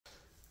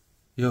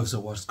Yo, so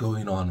what's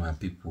going on, my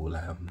people?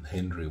 I'm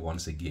Henry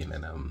once again,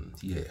 and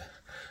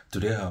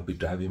today I'll be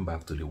driving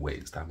back to the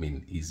West. I'm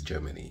in East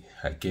Germany.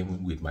 I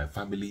came with my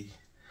family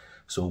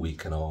so we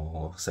can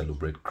all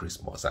celebrate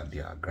Christmas at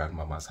their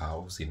grandmama's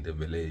house in the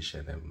village,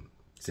 and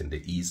it's in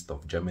the east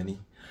of Germany.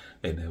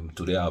 And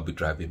today I'll be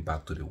driving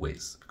back to the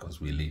West because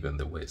we live in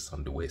the West,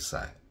 on the West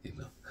side, you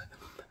know.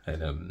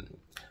 And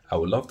I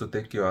would love to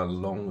take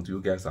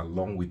you guys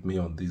along with me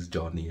on this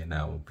journey, and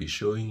I'll be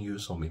showing you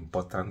some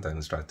important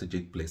and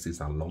strategic places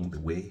along the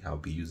way. I'll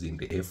be using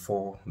the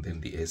A4,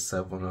 then the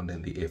A7, and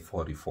then the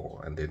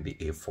A44, and then the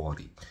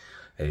A40,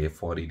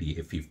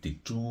 the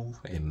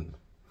A52,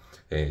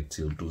 and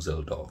till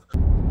Dusseldorf.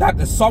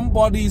 That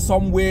somebody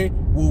somewhere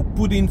will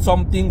put in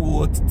something,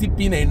 will tip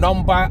in a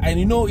number, and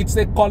you know, it's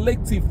a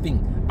collective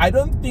thing. I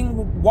don't think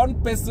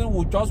one person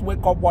will just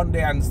wake up one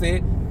day and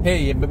say,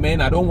 hey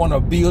man, I don't want to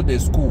build a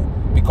school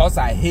because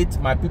I hate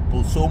my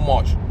people so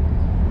much.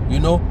 You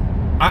know,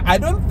 I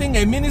don't think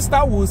a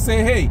minister will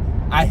say, hey,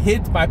 I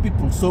hate my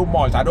people so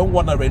much, I don't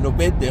want to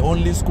renovate the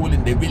only school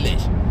in the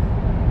village.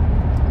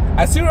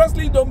 I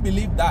seriously don't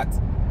believe that.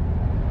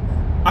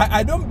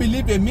 I don't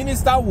believe a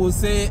minister will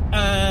say,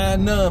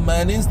 no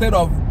man, instead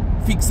of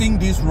fixing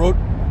this road,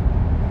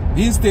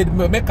 instead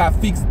make her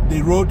fix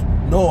the road.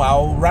 No,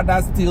 I'll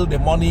rather steal the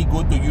money,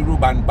 go to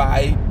Europe and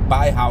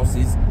buy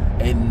houses,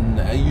 and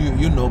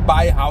you know,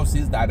 buy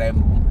houses that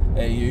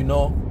you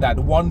know, that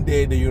one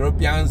day the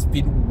Europeans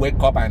will wake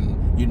up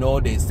and, you know,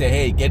 they say,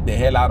 hey, get the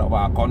hell out of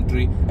our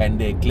country, and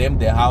they claim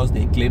the house,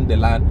 they claim the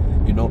land.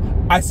 You know,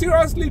 I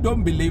seriously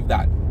don't believe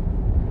that.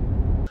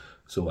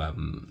 So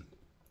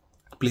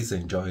please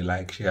enjoy,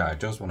 like, share. I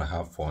just want to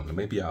have fun.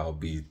 Maybe I'll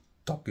be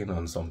talking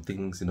on some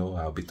things, you know,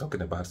 I'll be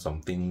talking about some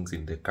things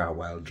in the car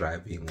while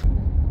driving.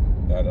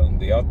 That on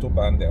the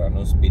autobahn there are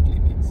no speed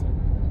limits.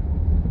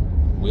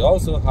 We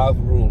also have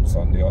rules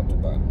on the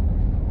autobahn.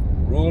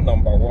 Rule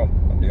number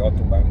 1 on the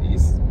autobahn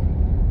is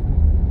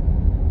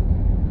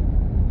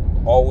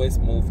always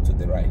move to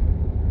the right.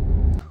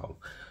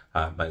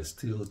 I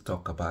still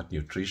talk about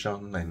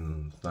nutrition,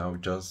 and I'll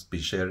just be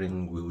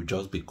sharing, we'll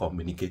just be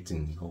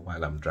communicating, you know,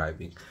 while I'm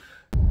driving.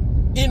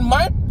 In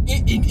my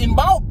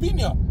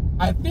opinion,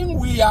 I think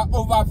we are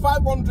over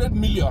 500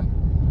 million.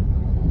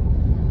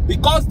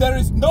 Because there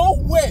is no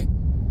way,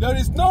 there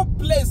is no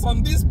place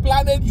on this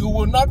planet you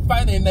will not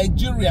find a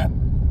Nigerian.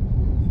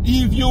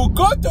 If you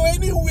go to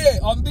anywhere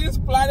on this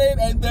planet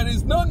and there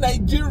is no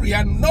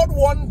Nigerian, not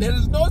one, there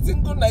is no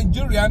single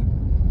Nigerian,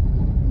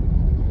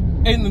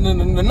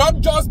 and not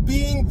just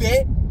being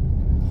there,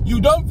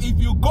 if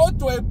you go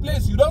to a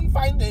place, you don't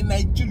find a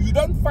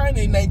Nigerian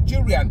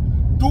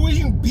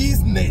doing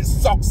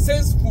business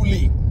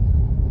successfully.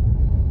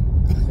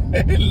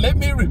 Let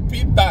me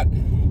repeat that.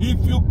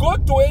 If you go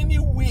to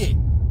anywhere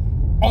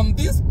on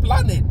this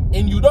planet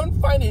and you don't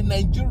find a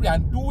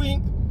Nigerian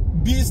doing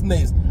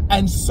business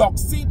and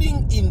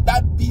succeeding in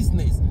that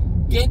business,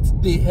 get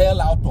the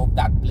hell out of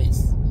that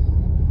place.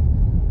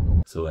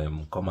 So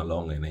come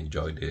along and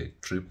enjoy the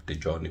trip, the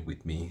journey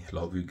with me.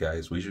 Love you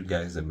guys. Wish you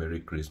guys a Merry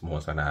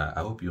Christmas, and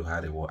I hope you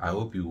had a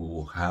wonderful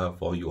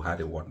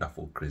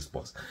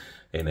Christmas.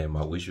 And I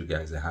wish you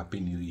guys a Happy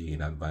New Year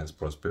in advance,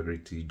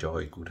 prosperity,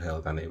 joy, good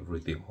health, and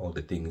everything, all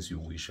the things you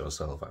wish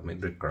yourself. I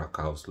mean, the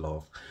KRACHOUSE,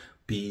 love,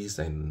 peace,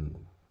 and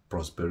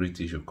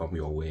prosperity should come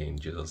your way in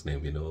Jesus'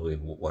 name, you know, in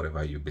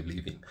whatever you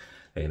believe in.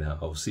 And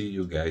I'll see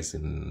you guys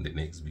in the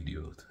next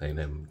video.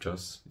 And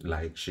just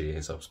like,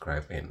 share,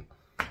 subscribe, and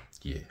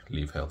yeah,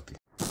 live healthy.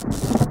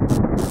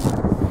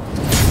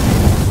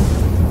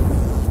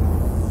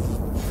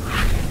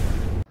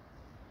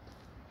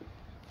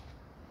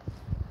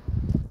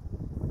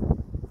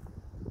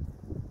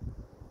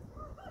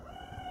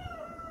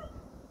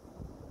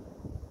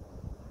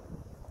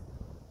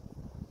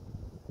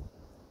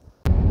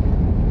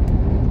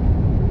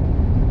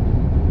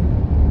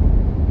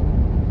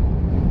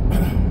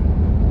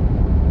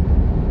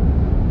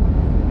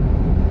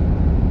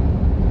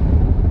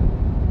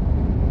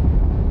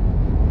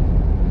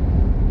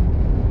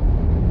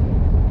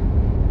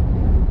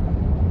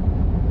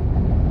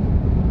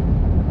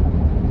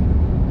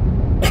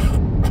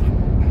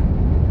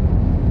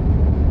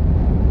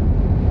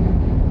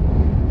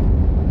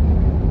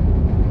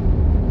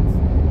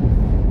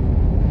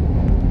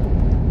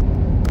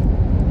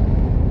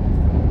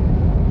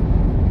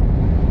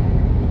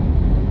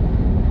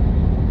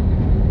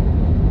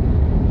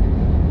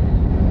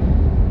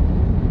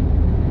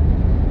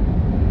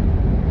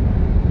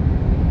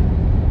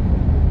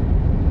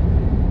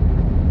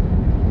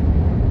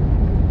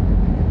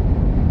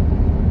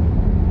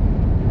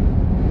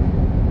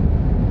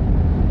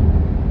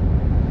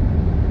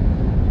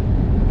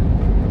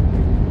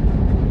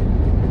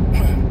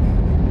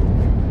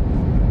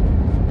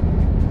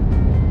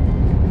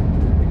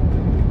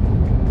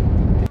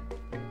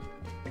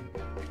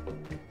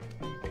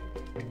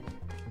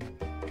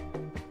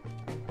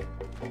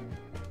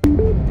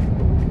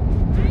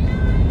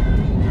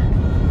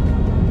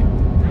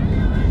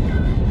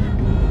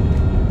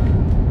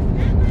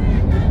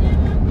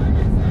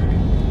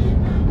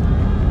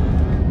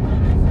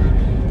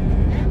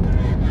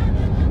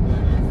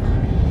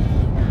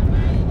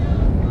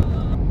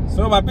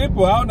 my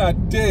people, how na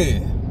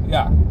day?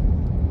 Yeah,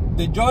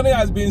 the journey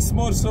has been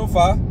smooth so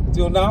far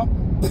till now.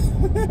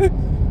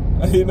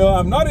 You know,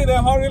 I'm not in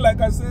a hurry.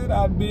 Like I said,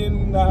 I've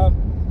been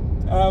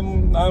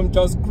I'm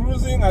just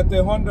cruising at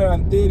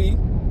 130.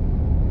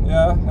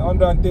 Yeah,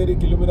 130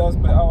 kilometers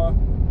per hour.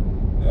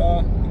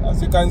 Yeah,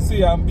 as you can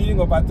see, I'm being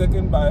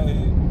overtaken by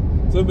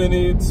so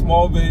many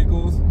small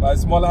vehicles, by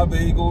smaller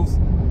vehicles.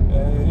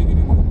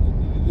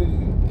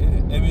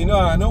 And you know,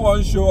 I don't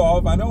want to show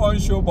off, I don't want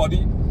to show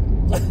body.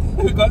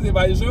 Because if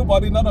I show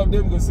body, none of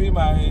them will see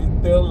my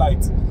tail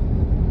light.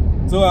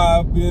 So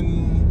I've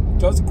been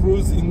just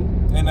cruising,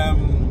 and I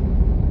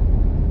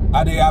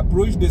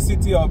approach the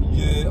city of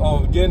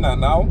Gera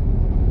now.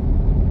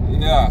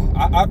 Yeah,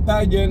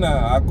 after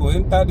Gera, I could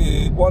enter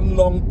the one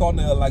long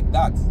tunnel like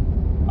that.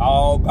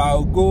 I'll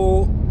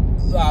go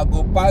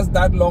past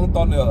that long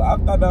tunnel.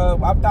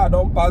 After I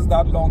don't pass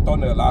that long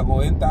tunnel, I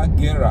go enter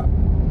Gera.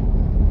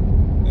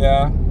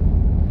 Yeah.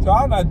 So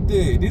how that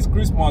day, this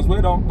Christmas, we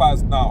don't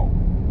pass now.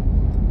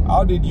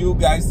 How did you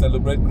guys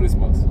celebrate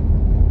Christmas?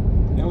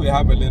 Then we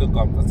have a little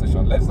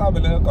conversation. Let's have a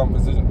little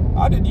conversation.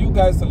 How did you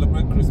guys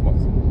celebrate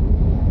Christmas?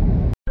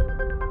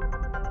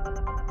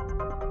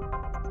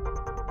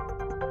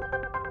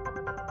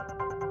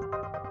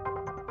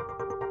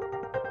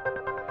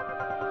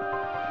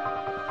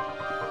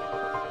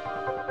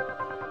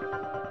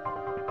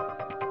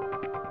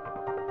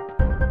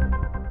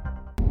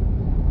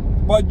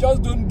 But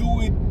just don't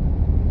do it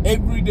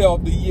every day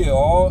of the year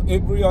or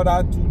every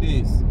other 2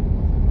 days.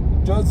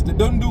 Just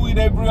don't do it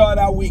every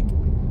other week.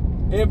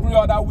 Every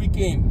other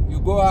weekend, you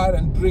go out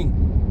and drink.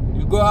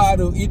 You go out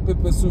to eat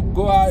pepper soup.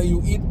 Go out,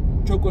 you eat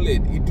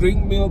chocolate. You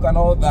drink milk and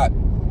all that.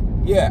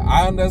 Yeah,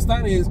 I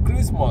understand it's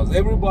Christmas.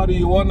 Everybody,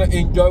 you want to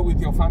enjoy with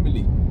your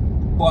family.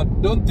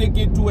 But don't take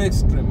it too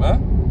extreme, huh?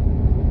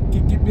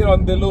 Keep it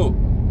on the low.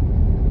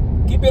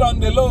 Keep it on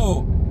the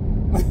low.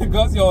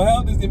 Because your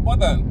health is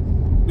important.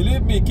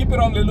 Believe me, keep it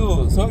on the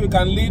low so you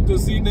can live to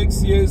see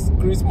next year's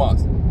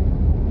Christmas.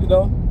 You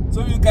know?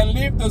 So you can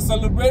live to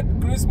celebrate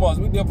Christmas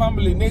with your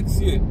family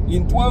next year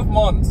in 12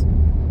 months.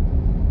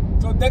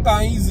 So take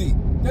them easy.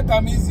 Take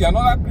them easy.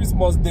 Another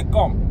Christmas they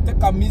come. Take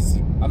them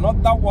easy.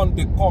 Another one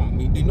they come.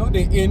 They know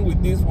they end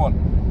with this one.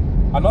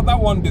 Another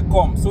one they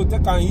come. So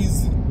take them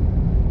easy.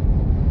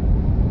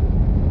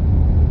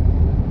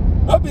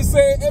 Don't be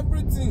say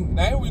everything.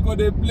 Now we go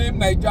to blame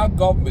Nigeria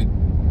government.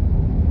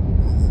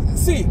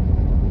 See,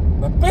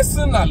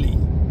 personally,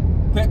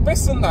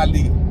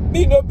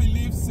 me no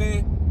believe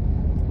say,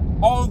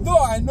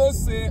 although I know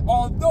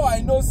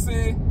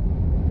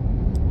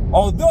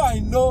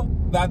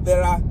that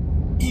there are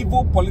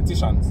evil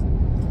politicians,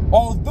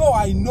 although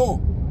I know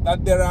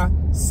that there are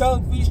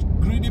selfish,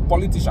 greedy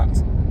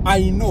politicians,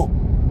 I know,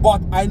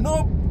 but I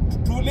know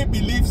truly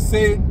believe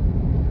say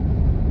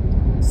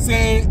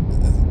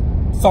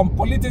some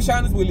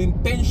politicians will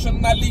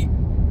intentionally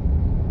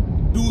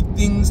do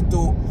things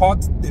to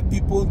hurt the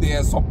people they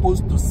are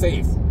supposed to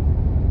save.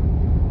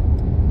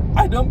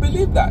 I don't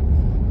believe that.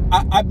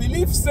 I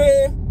believe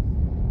say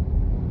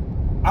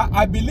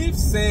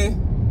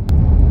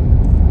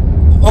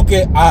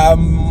okay,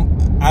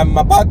 I'm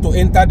about to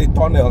enter the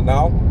tunnel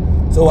now,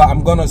 so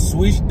I'm gonna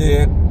switch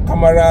the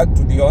camera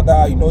to the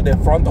other, you know, the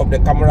front of the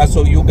camera,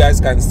 so you guys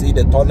can see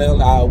the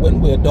tunnel. When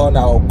we're done,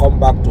 I'll come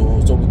back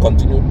to, so we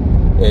continue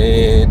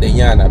the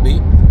yarn a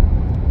bit.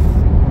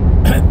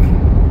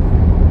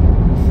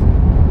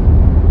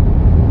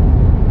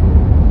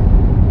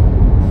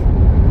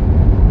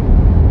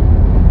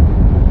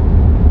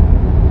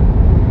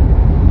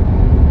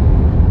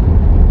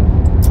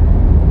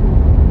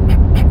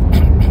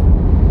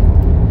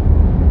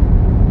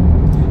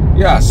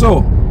 Yeah,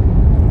 so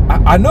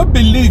I don't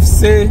believe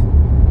say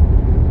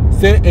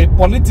a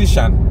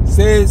politician,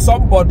 say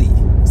somebody,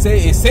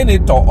 say a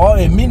senator or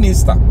a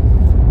minister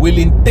will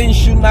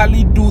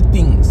intentionally do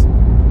things,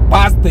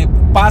 pass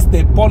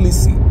the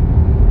policy,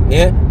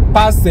 yeah,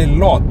 pass a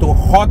law to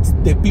hurt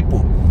the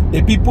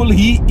people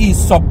he is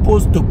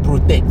supposed to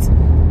protect.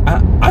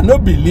 I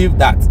don't believe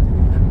that.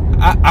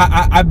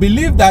 I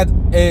believe that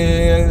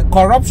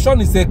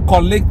corruption is a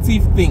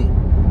collective thing.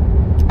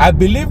 I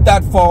believe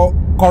that for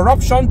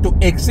corruption to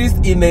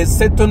exist in a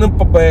certain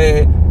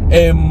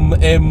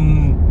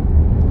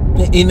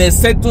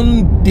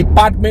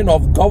department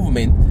of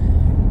government,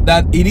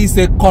 that it is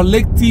a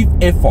collective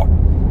effort,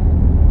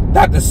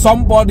 that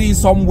somebody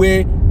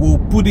somewhere will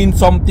put in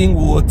something,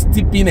 will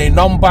tip in a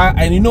number,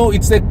 and you know,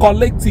 it's a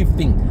collective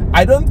thing.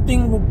 I don't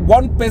think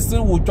one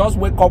person will just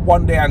wake up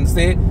one day and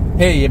say,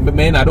 hey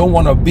man, I don't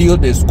want to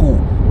build a school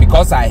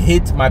because I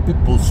hate my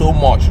people so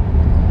much.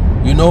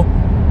 You know,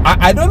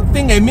 I don't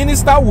think a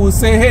minister will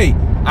say, hey,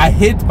 I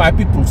hate my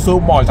people so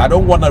much, I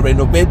don't want to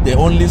renovate the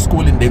only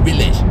school in the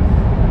village.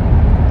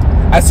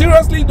 I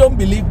seriously don't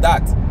believe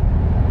that.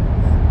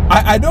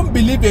 I don't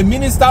believe a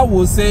minister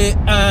will say,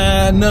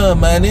 no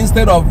man,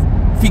 instead of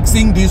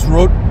fixing this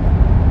road,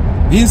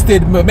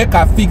 instead make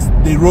her fix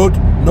the road,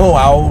 no,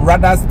 I'll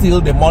rather steal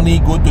the money,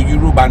 go to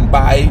Europe and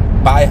buy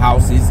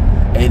houses,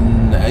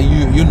 and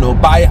you know,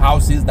 buy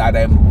houses that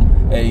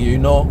you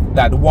know,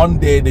 that one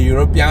day the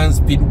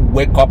Europeans will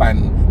wake up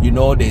and, you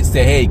know, they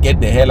say, hey, get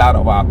the hell out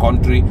of our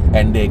country,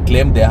 and they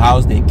claim the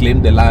house, they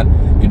claim the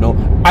land, you know.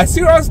 I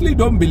seriously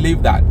don't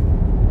believe that.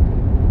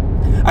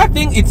 I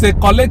think it's a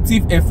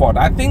collective effort.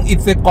 I think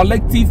it's a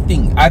collective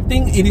thing. I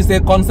think it is a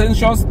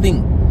consensus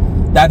thing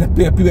that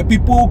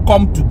people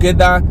come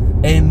together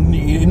and,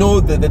 you know,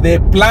 they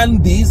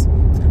plan this.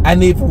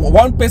 And if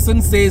one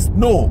person says,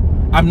 no,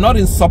 I'm not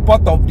in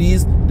support of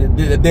this,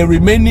 the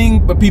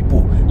remaining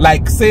people,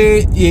 like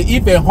say,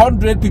 if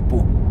 100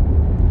 people,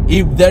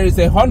 if there is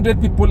 100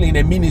 people in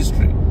a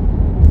ministry,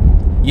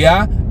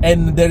 yeah,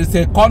 and there is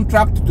a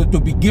contract to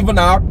be given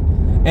out,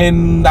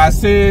 and I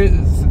say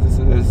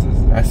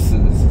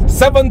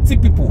 70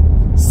 people,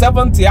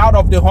 70 out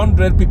of the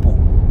 100 people,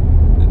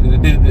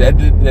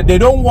 they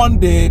don't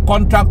want the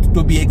contract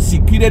to be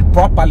executed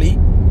properly.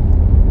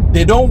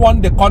 They don't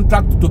want the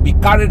contract to be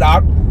carried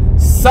out.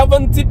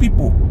 70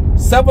 people,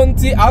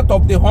 70 out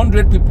of the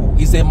 100 people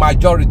is a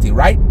majority,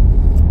 right?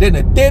 Then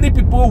 30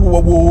 people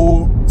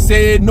will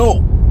say,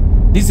 no,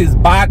 this is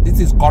bad, this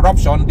is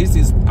corruption, this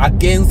is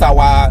against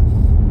our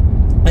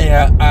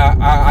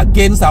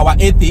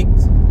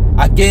ethics,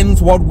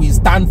 against what we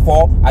stand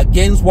for,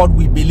 against what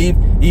we believe.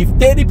 If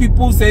 30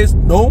 people says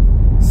no,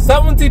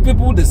 70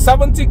 people, the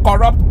 70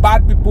 corrupt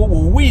bad people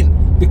will win,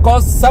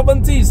 because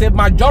 70 is a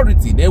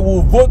majority. They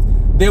will vote.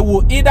 They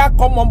will either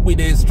come up with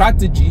a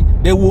strategy,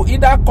 they will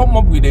either come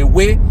up with a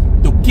way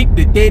to kick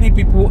the 30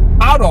 people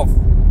out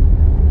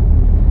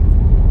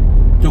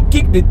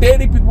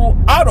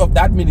of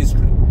that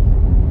ministry.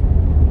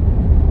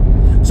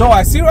 So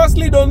I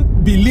seriously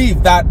don't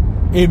believe that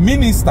a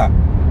minister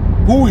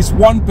who is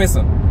one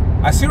person,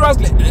 I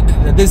seriously,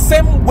 the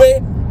same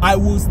way I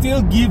will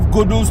still give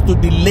kudos to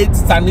the late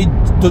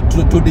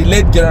to the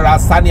late General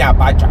Sani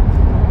Abacha.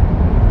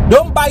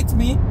 Don't bite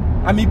me.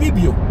 I'm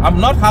Ibibio. I'm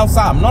not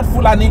Hausa, I'm not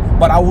Fulani,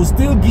 but I will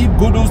still give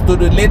kudos to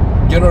the late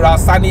General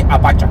Sani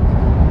Abacha.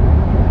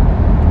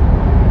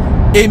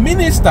 A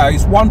minister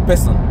is one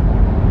person.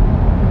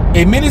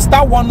 A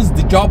minister wants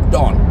the job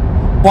done.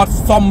 But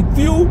some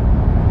few,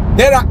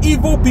 there are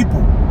evil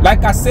people.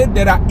 Like I said,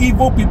 there are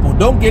evil people.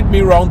 Don't get me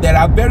wrong, there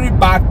are very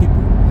bad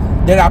people.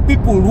 There are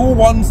people who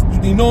want,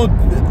 you know,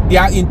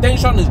 their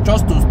intention is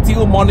just to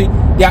steal money.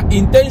 Their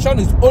intention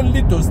is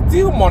only to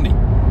steal money.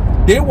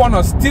 They want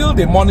to steal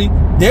the money.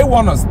 They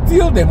want to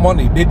steal the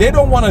money. They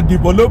don't want to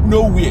develop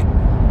nowhere.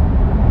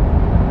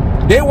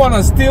 They want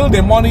to steal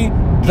the money,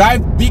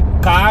 drive big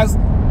cars,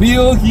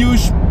 build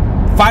huge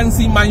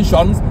fancy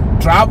mansions,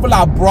 travel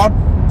abroad,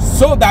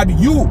 so that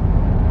you,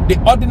 the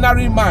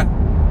ordinary man,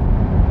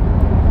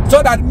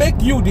 so that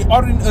make you the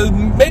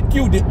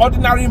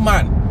ordinary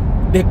man,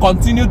 they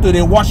continue to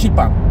the worship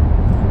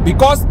him.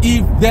 Because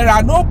if there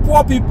are no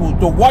poor people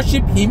to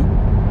worship him,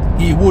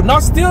 he would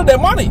not steal the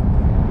money.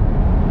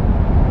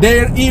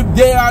 If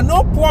there are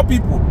no poor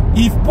people,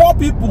 if poor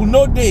people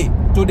no day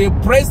to they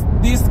praise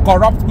these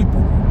corrupt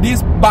people,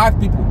 these bad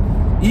people,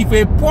 if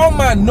a poor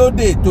man no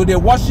day to they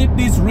worship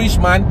this rich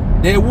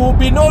man, there will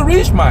be no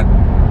rich man.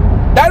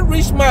 That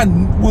rich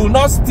man will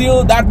not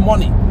steal that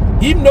money.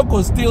 He no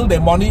go steal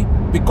the money,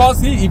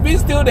 because if he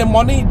steal the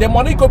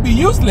money could be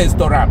useless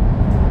to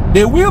him.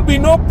 There will be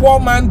no poor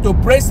man to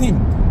praise him.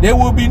 There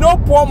will be no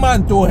poor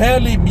man to hail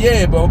him.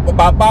 Yeah,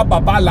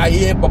 baba la,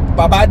 yeah,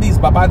 baba this,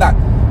 baba that.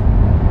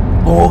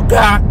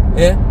 Oga,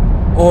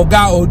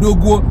 Oga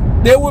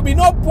Odogo. There will be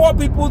no poor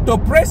people to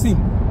praise him.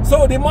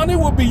 So the money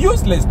will be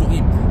useless to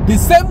him. The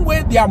same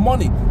way their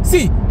money.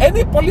 See,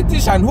 any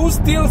politician who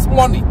steals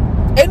money,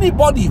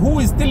 anybody who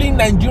is stealing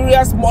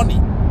Nigeria's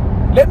money,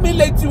 let me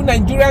let you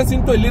Nigerians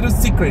into a little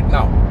secret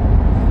now.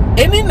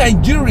 Any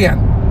Nigerian,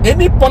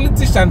 any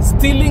politician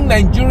stealing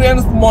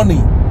Nigerians'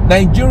 money,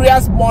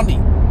 Nigeria's money,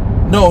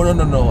 no,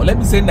 let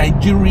me say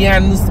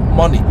Nigerians'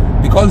 money,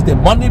 because the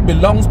money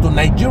belongs to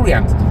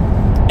Nigerians.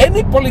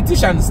 Any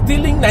politician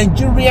stealing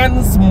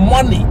Nigerians'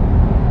 money,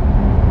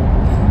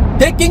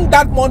 taking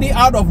that money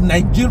out of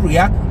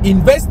Nigeria,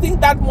 investing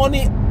that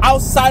money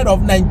outside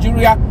of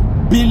Nigeria,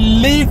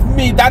 believe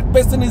me, that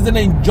person isn't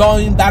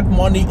enjoying that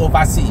money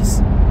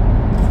overseas.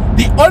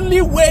 The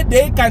only way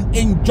they can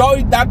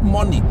enjoy that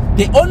money,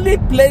 the only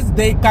place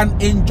they can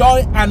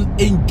enjoy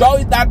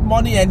that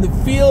money and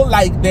feel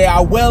like they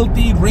are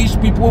wealthy, rich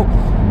people,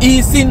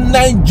 is in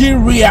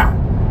Nigeria,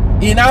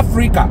 in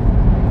Africa.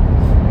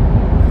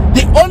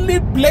 The only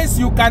place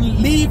you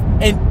can live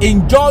and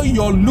enjoy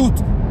your loot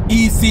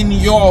is in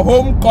your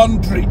home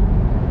country.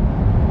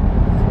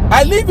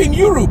 I live in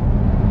Europe.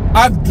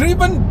 I've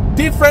driven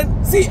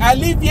different. See, I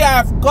live here.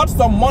 I've got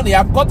some money.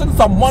 I've gotten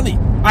some money.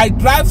 I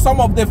drive some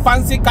of the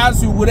fancy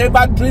cars you would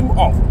ever dream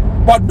of.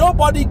 But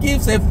nobody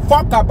gives a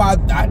fuck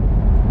about that.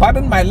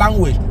 Pardon my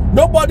language.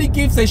 Nobody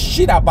gives a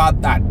shit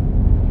about that.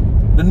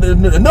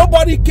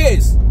 Nobody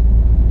cares.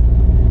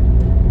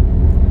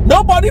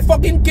 Nobody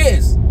fucking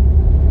cares.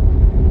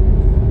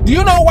 Do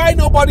you know why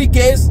nobody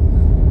cares?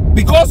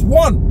 Because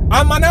one,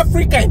 I'm an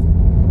African.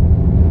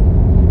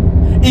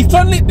 It's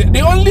only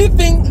the only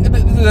thing,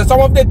 some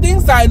of the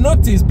things I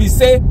noticed be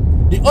say,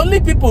 the only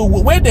people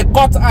where they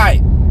cut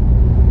eye,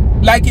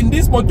 like in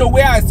this motor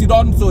where I sit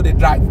on, so they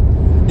drive.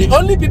 The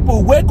only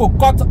people where could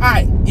cut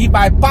eye if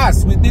I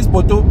pass with this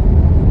motor,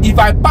 if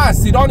I pass,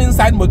 sit on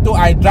inside motor,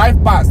 I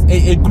drive past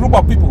a group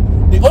of people.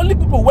 The only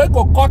people where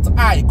could cut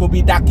eye could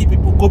be Daki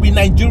people, could be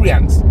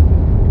Nigerians.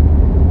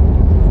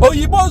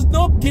 Oyibos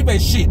don't give a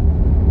shit.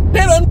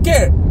 They don't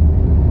care.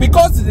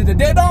 Because they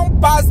don't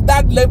pass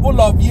that level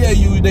of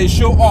they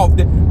show off.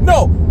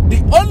 No,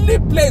 the only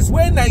place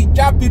where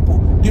Niger people,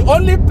 the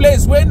only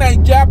place where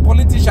Niger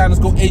politicians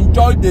go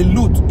enjoy the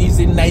loot is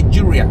in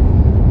Nigeria.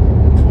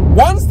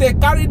 Once they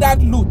carry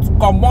that loot,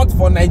 come out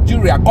for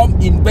Nigeria, come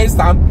invest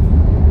them,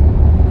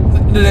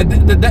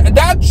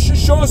 that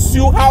shows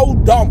you how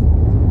dumb.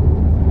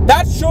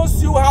 That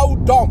shows you how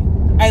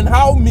dumb and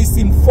how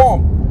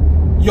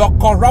misinformed your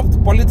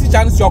corrupt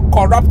politicians, your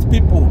corrupt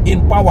people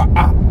in power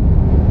are.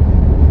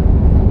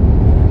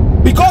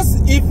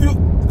 Because if you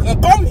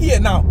come here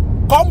now,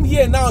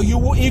 you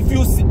will, if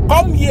you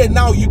come here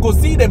now, you go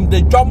see them,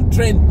 the jump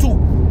train too.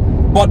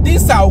 But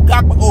this are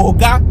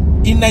Oga.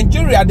 In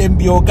Nigeria, them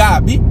be Oga,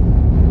 abi.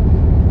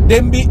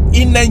 Them be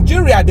in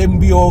Nigeria, them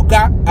be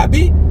Oga,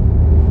 abi.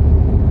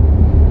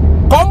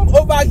 Come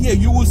over here,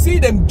 you will see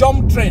them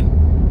jump train.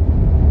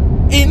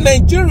 In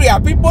Nigeria,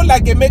 people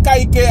like Emeka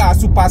Ike are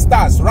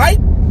superstars, right?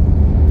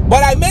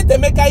 But I met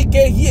Emeka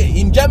Ike here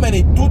in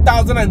Germany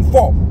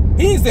 2004.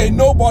 He is a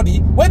nobody.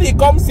 When he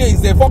comes here,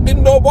 he's a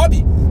fucking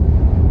nobody.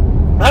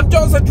 I'm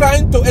just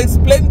trying to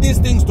explain these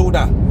things to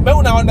them.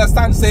 When I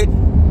understand, say,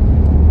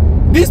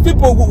 these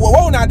people,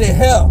 what are the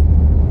hell?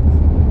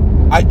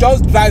 I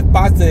just drive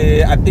past,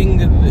 I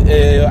think,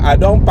 I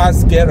don't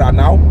pass Gera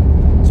now.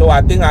 So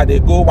I think I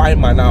go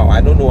Weimar now.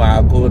 I don't know how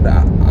I go there.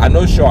 I'm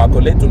not sure. I go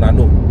let you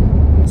know.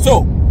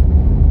 So,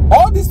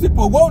 all these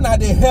people, what are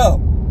the hell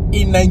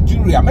in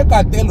Nigeria? Make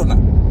I tell you now.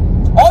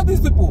 All these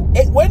people,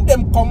 when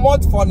them come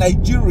out for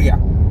Nigeria,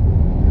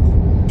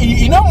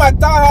 it no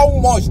matter how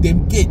much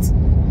them get,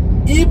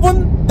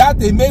 even that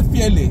they may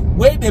feel it,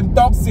 when them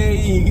talk say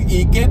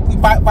he get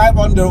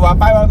 500 or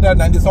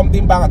 590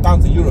 something bank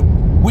accounts in Europe,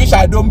 which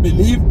I don't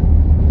believe,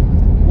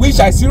 which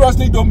I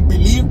seriously don't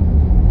believe.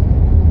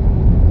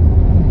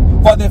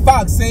 For the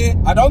fact, say,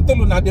 I don't tell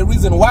you now the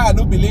reason why I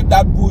don't believe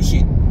that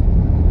bullshit.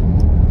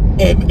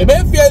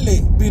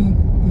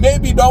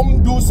 Maybe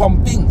don't do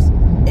some things.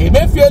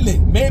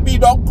 Maybe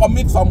don't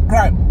commit some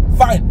crime.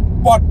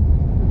 Fine. But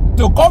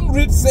to come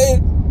read, say,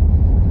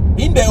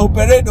 in the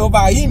operate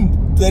over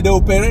him, they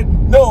operate.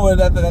 No,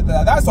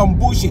 that's some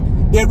bullshit.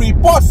 The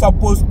report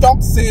supposed to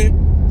talk, say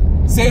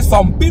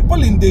some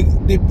people in the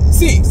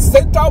see,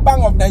 Central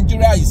Bank of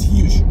Nigeria is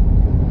huge.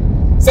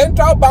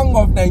 Central Bank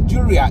of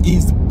Nigeria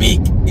is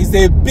big. It's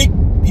a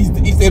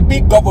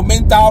big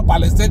governmental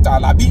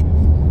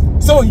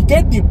parastatal. So you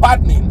get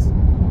departments,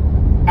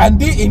 and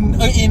they, in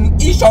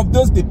each of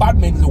those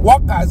departments,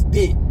 workers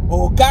day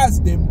or gas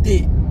them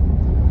day.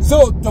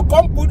 So to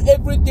come put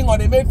everything on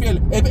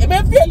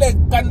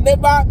Emefiele can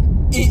never,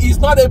 is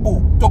not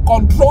able to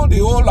control the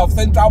whole of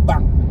Central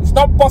Bank. It's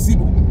not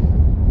possible.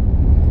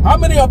 How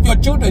many of your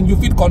children you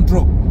fit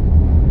control?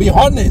 Be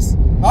honest.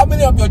 How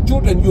many of your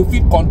children you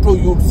fit control?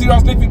 You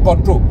seriously fit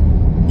control?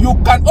 You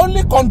can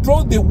only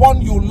control the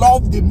one you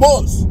love the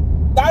most.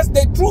 That's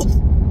the truth.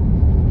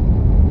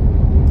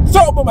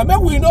 So, but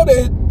we know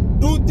they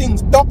do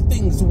things, talk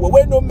things,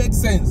 when don't make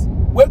sense.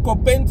 When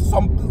compared to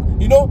some,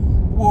 you know,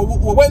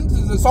 when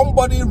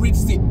somebody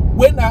reads it,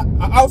 when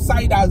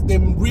outsiders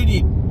them read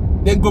it,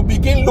 then go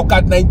begin look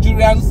at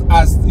Nigerians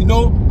as, you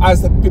know,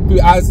 as people,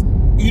 as,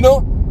 you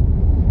know,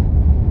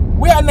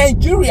 we are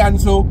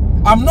Nigerians, so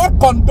I'm not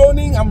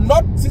condoning, I'm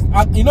not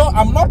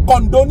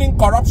condoning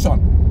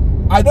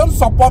corruption. I don't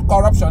support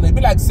corruption. It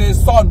be like say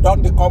son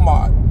don't come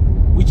out,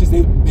 which is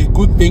a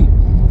good thing.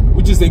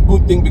 Which is a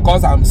good thing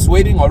because I'm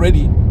sweating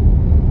already.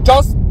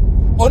 Just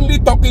only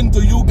talking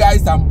to you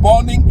guys, I'm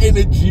burning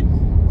energy.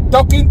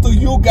 Talking to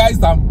you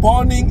guys, I'm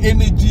burning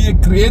energy,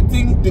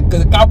 creating the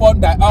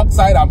carbon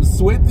dioxide. I'm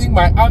sweating,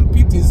 my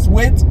armpit is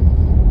wet.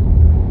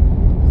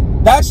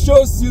 That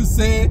shows you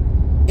say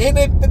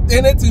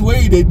anything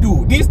where they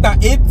do. This is the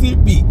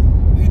ATP.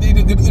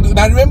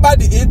 Now remember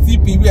the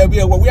ATP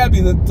we have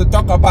been to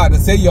talk about.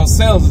 Say your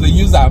cells, they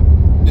use them.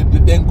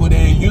 Then could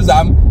they use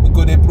them?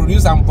 Could they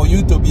produce them for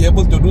you to be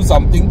able to do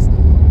some things?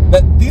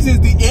 But this is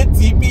the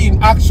ATP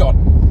in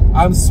action.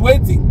 I'm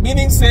sweating,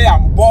 meaning say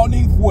I'm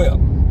burning fuel.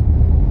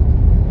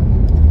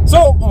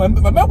 So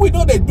remember, we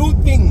know they do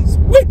things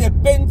where they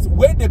paint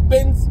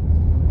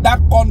that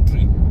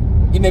country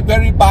in a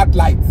very bad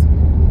light.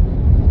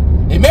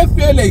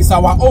 Emefiele is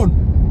our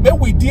own. May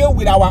we deal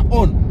with our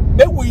own.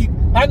 May we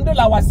handle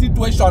our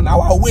situation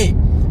our way.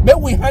 May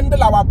we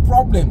handle our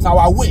problems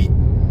our way.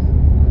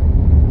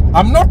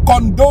 I'm not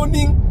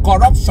condoning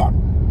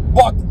corruption,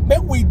 but may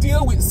we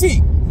deal with,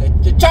 see,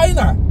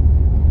 China,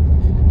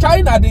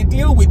 they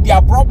deal with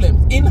their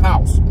problems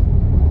in-house.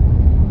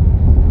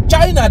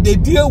 China, they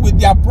deal with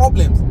their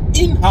problems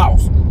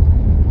in-house.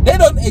 They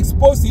don't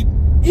expose it.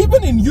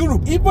 Even in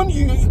Europe, even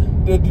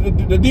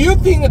do you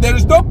think there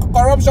is no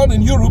corruption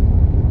in Europe?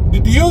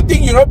 Do you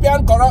think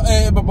European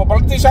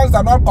politicians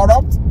are not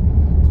corrupt?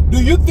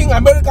 Do you think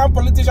American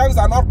politicians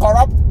are not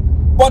corrupt?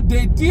 But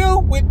they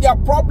deal with their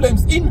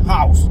problems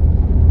in-house.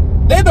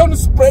 They don't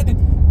spread it.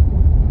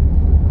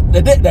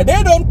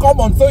 They don't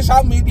come on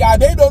social media.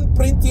 They don't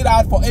print it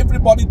out for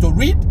everybody to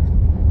read.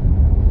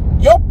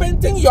 You're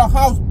painting your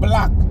house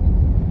black.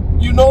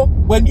 You know,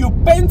 when you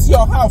paint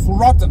your house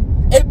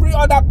rotten, every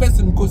other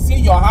person could see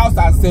your house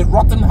as a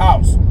rotten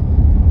house.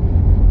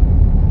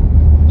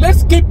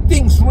 Let's keep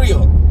things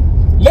real.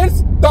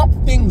 Let's talk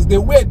things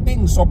the way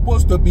things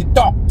supposed to be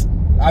talked.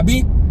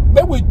 Abi,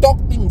 when we talk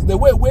things the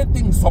way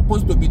things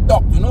supposed to be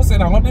talked. You know, say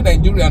I'm only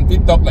Nigerian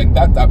people talk like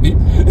that, Abi.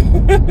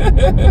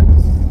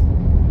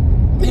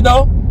 You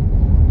know,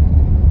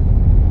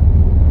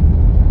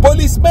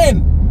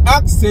 policemen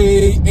ask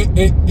a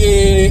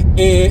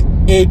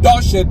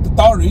Dutch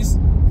tourist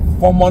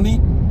for money,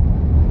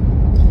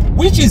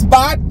 which is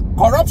bad.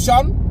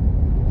 Corruption.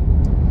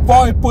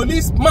 For a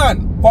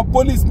policeman, for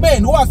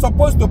policemen who are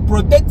supposed to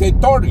protect a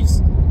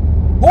tourist,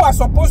 who are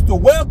supposed to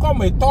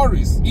welcome a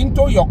tourist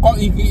into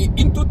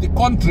the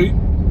country,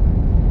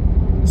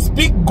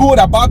 speak good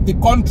about the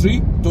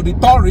country to the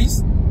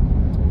tourist,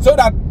 so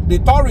that the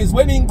tourist,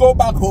 when he go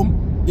back home,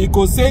 he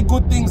could say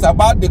good things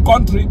about the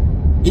country.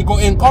 He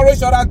could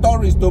encourage other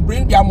tourists to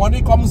bring their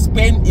money, come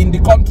spend in the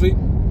country.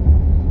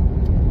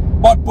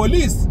 But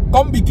police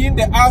come begin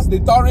to ask the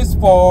tourists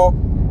for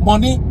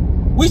money,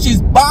 which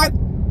is bad.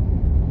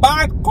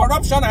 Bad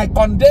corruption. I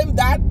condemn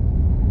that,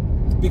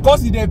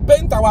 because they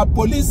paint our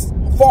police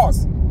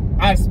force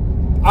as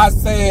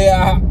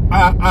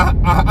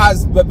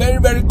very,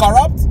 very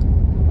corrupt.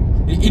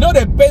 You know,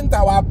 they paint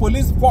our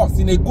police force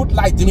in a good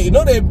light. You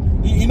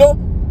know.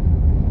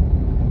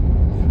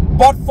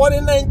 But for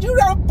the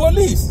Nigerian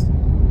police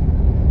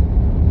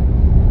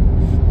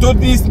to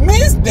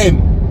dismiss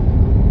them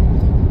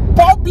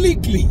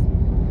publicly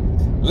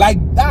like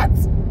that,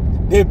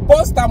 they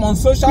post them on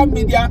social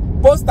media,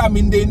 post them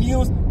in the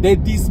news, they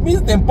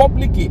dismiss them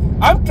publicly.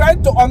 I'm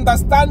trying to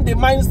understand the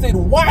mindset.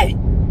 Why?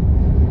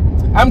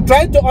 I'm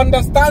trying to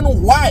understand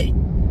why.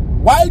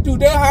 Why do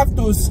they have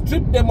to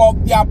strip them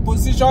of their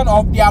position,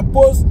 of their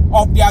post,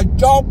 of their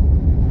job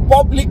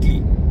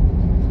publicly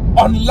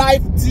on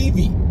live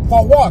TV?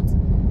 For what?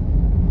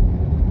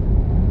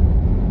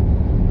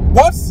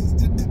 What's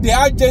the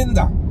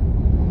agenda?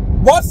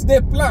 What's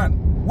the plan?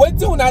 What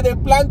do they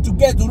plan to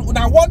get?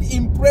 Una want to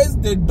impress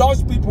the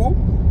Dutch people?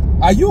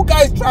 Are you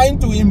guys trying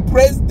to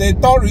impress the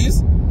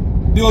tourists,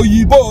 the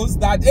Oyibos,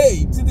 that,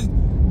 hey,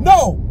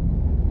 no.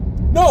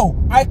 No,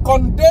 I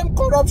condemn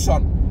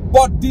corruption,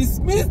 but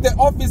dismiss the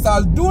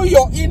officers. Do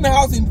your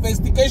in-house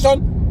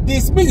investigation.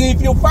 Dismiss.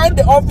 If you find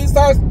the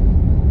officers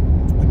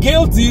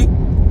guilty,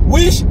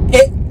 which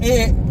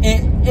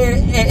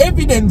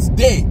evidence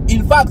they,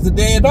 in fact,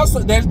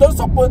 there's no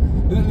support.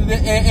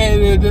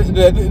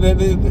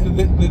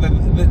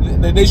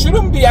 There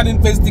shouldn't be an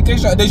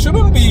investigation. There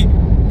shouldn't be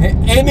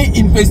any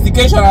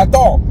investigation at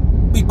all,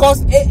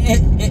 because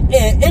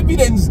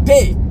evidence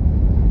they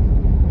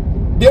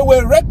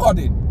were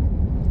recorded,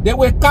 they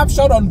were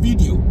captured on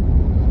video.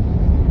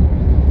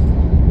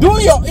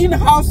 Do your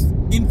in-house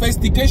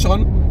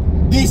investigation,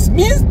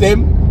 dismiss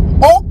them,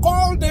 or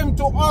call them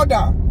to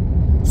order,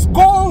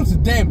 scold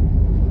them,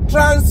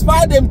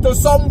 transfer them to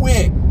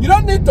somewhere. You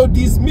don't need to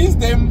dismiss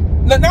them.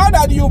 Now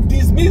that you've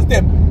dismissed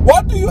them,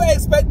 what do you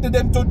expect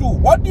them to do?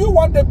 What do you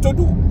want them to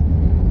do?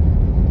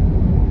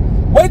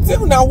 Wait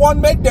till now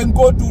one make them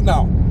go do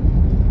now.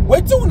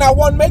 Wait till now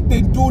one make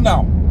them do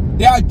now.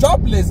 They are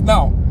jobless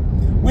now.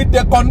 With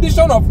the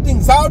condition of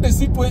things, how the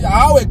situation,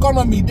 how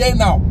economy there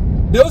now,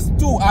 those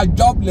two are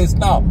jobless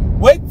now.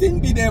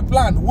 Waiting be their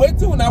plan. Wait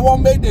till now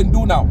one make them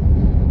do now.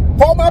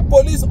 Former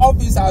police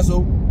officers,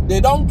 they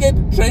don't get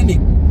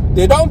training.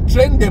 They don't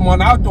train them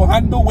on how to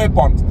handle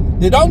weapons.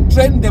 They don't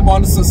train them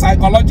on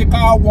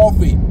psychological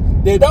warfare.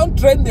 They don't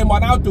train them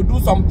on how to do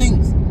some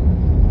things.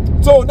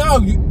 So now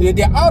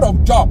they're out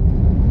of job.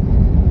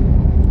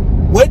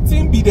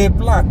 Waiting be their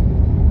plan.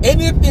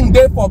 Anything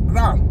there for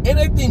ground,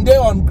 anything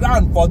there on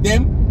ground for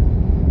them.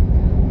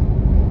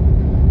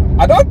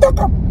 I don't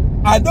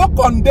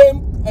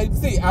condemn.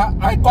 See,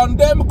 I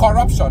condemn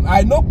corruption.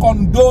 I don't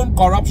condone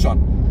corruption.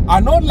 I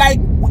don't like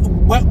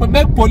when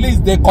make police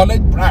they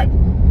collect bribe.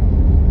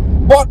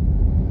 But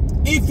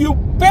if you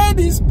pay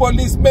these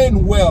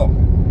policemen well,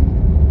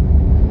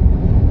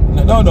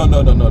 no.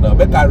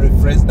 Better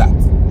rephrase that.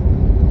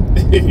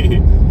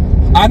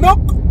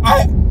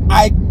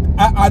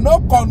 I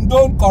don't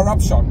condone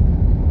corruption.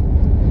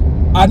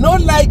 I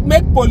don't like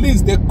make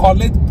police they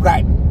collect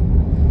bribe.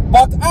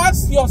 But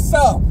ask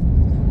yourself,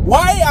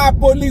 why are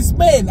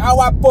policemen,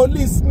 our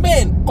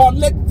policemen,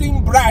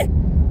 collecting bribe?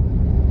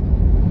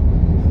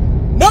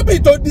 Not be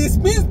to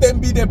dismiss them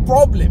be the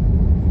problem.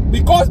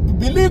 Because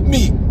believe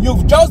me,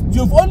 you've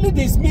only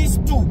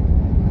dismissed two.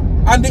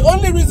 And the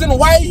only reason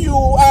why you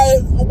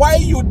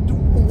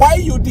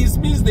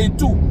dismiss the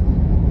two,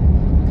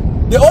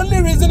 the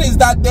only reason is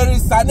that there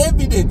is an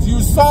evidence. You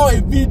saw a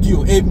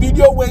video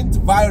went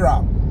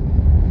viral.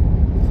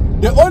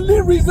 The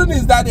only reason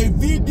is that a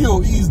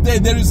video is there.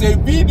 There is a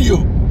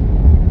video.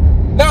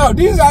 Now Now,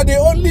 these are the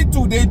only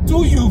two, the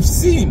two you've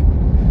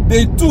seen.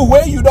 The two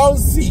where you don't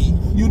see,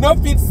 you no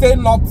fit say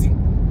nothing.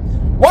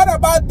 What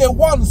about the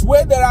ones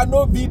where there are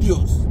no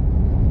videos?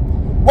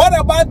 What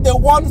about the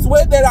ones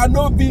where there are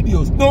no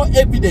videos, no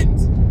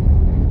evidence?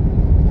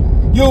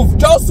 You've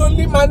just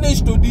only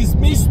managed to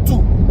dismiss two.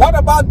 What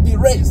about the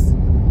rest?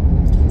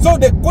 So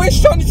the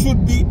question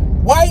should be,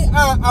 why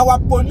are our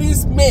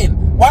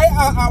policemen, why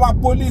are our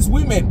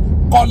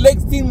policewomen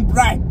collecting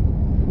bribe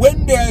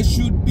when they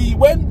should be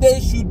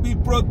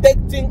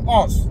protecting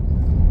us?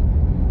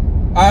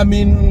 I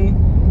mean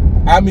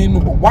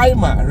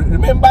Weimar.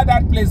 Remember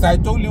that place I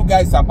told you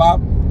guys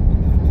about,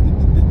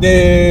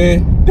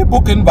 the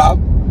Buchenwald,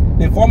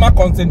 the former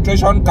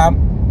concentration camp?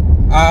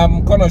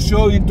 I'm gonna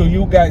show it to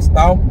you guys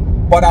now,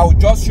 but I'll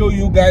just show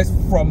you guys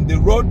from the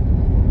road.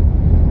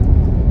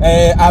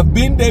 I've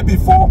been there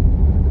before,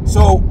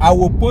 so I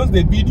will post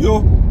the video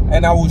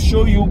and I will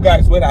show you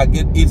guys where I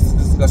get it.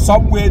 It's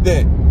somewhere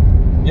there.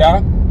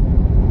 Yeah,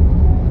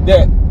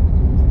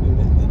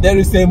 there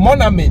is a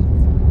monument.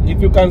 If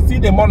you can see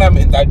the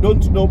monument, I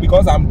don't know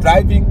because I'm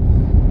driving,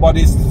 but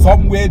it's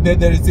somewhere there.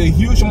 There is a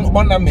huge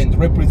monument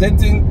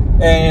representing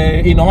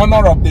in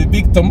honor of the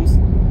victims.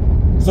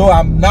 So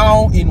I'm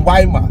now in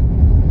Weimar.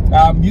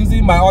 I'm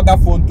using my other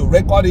phone to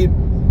record it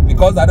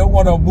because I don't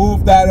want to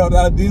move that or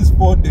this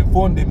phone,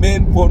 the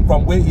main phone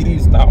from where it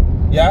is now.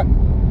 Yeah.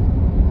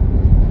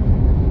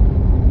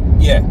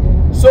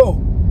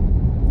 So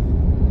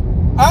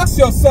ask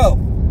yourself,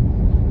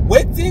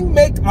 what thing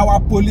make our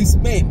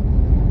policemen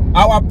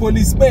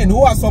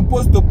who are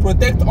supposed to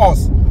protect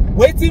us,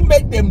 what thing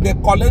make them they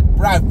collect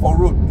bribe for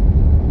road?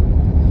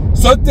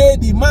 So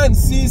the man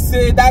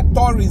say that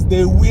tourist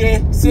they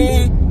wear,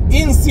 say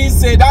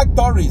that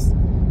tourist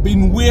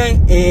been wear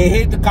a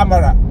head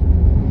camera.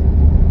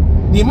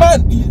 The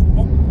man,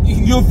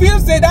 you feel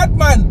say that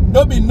man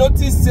no be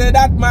noticed, say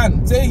that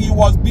man say he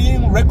was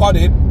being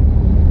recorded.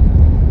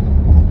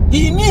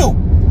 He knew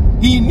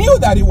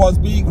that he was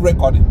being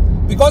recorded,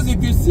 because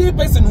if you see a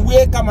person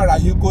wear camera,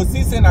 you go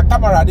see say a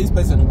camera this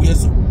person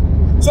wears.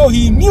 So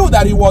he knew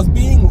that he was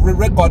being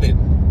recorded,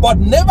 but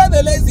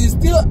nevertheless he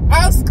still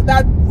asked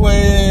that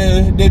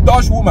the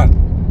Dutch woman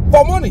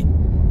for money.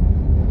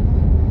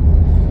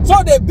 So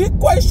the big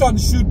question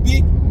should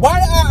be, why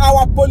are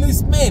our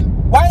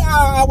policemen, why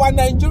are our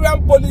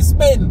Nigerian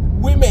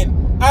policemen,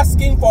 women,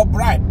 asking for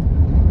bribe?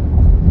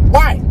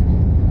 Why?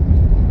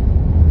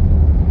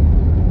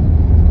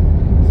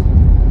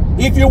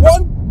 If you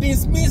want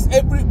dismiss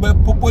every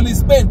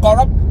policeman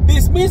corrupt,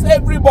 dismiss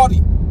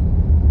everybody.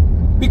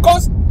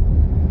 Because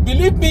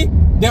believe me,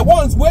 the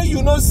ones where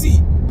you no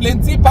see,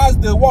 plenty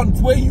past the ones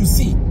where you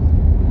see.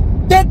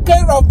 Take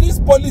care of these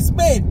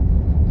policemen.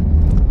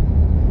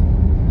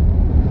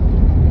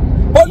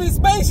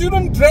 Policemen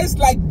shouldn't dress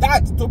like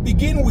that to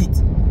begin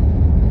with.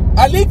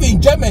 I live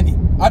in Germany.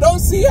 I don't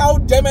see how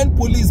German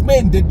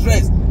policemen they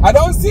dress. I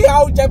don't see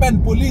how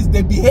German police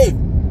they behave.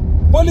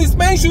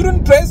 Policemen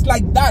shouldn't dress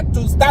like that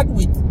to start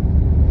with.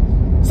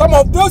 Some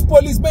of those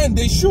policemen,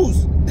 they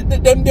shoes,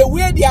 them they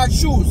wear their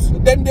shoes.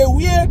 Them they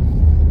wear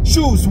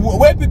shoes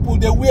where people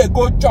they wear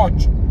go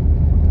church.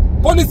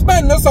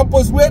 Policemen not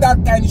supposed to wear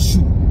that kind of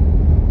shoe.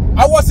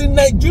 I was in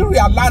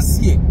Nigeria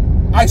last year.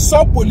 I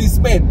saw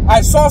policemen,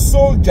 I saw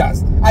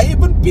soldiers. I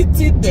even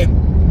pitied them.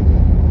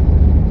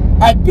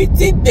 I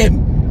pitied them.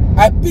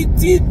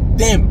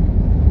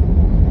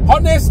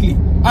 Honestly,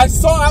 I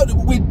saw out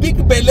with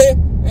big belly,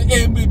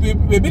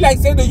 maybe like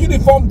say the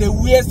uniform they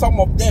wear, some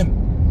of them.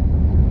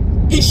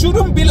 It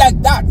shouldn't be like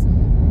that.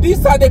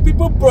 These are the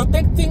people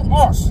protecting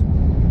us.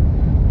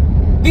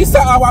 These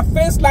are our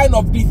first line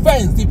of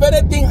defense. If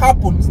anything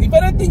happens, if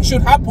anything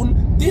should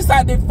happen, these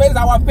are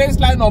our first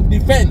line of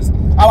defense.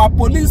 Our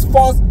police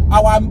force,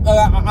 our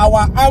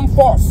armed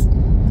force,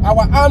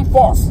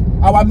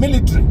 our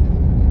military.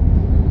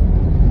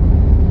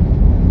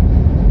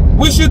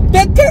 We should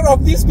take care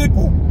of these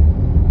people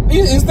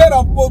instead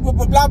of blah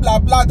blah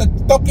blah,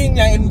 talking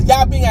and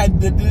yapping and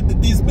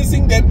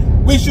dismissing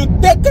them. We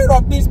should take care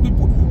of these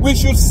people. We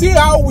should see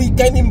how we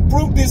can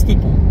improve these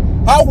people,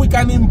 how we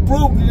can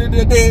improve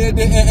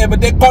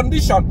the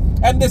condition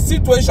and the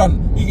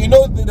situation. You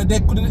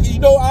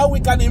know how we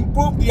can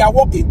improve their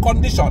working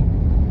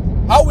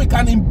condition, how we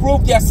can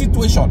improve their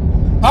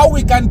situation, how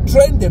we can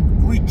train them,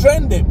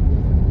 retrain them,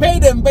 pay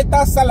them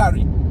better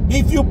salary.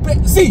 If you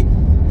pay, see,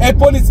 a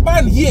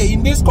policeman here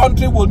in this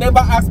country will never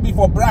ask me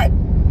for bribe.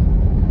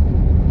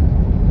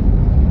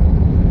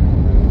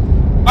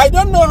 I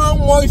don't know how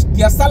much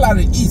their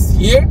salary is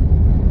here,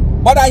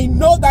 but I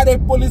know that a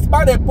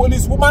policeman, a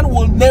policewoman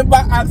will never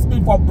ask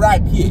me for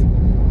bribe here.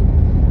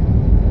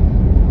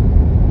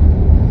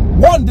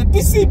 One, the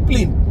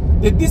discipline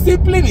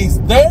is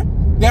there.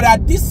 They are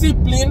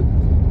disciplined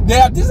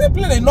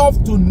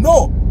enough to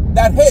know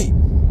that, hey,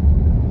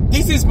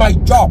 this is my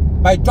job.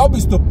 My job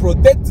is to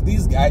protect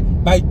this guy.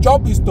 My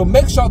job is to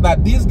make sure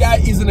that this guy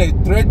isn't a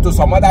threat to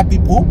some other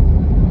people.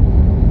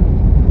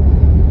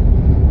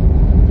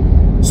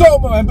 So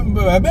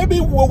maybe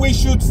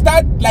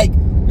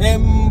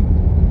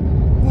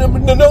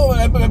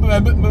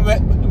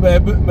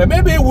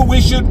maybe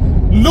we should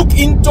look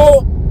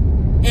into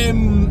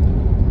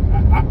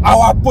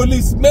our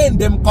policemen,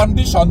 them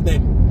condition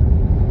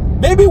them.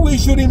 Maybe we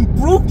should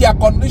improve their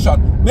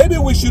condition. Maybe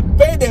we should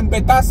pay them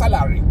better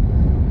salary.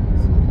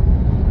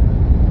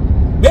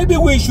 Maybe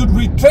we should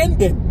retrain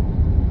them.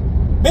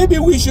 Maybe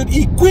we should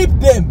equip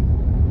them.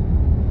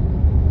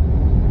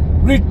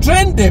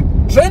 Retrain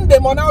them. Train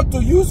them on how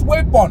to use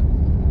weapon.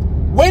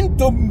 When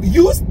to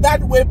use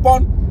that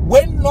weapon,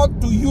 when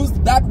not to use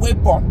that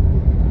weapon.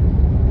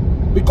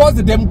 Because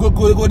them go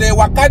they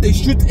waka, they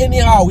shoot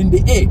anyhow in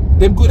the air.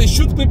 Them go they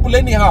shoot people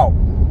anyhow.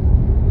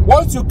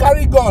 Once you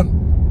carry gun,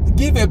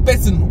 give a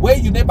person where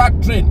you never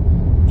train,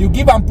 you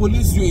give them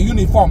police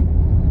uniform,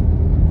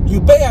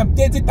 you pay them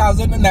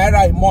 30,000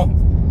 naira a month.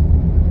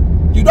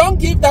 You don't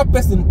give that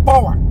person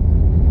power.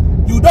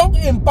 You don't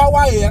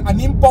empower an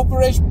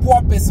impoverished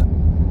poor person.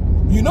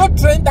 You don't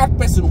train that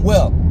person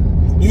well.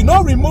 You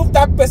don't remove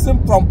that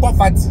person from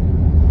poverty.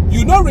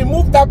 You don't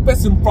remove that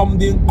person from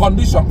the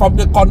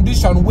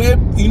condition where,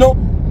 you know,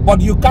 but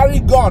you carry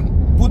gun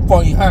put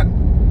for your hand.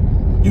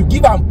 You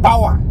give them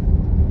power.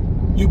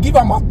 You give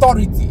them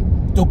authority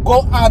to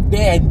go out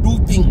there and do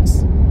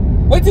things.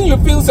 Waiting you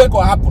feel say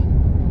could happen.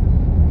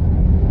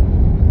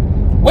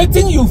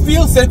 Waiting you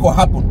feel say could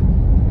happen.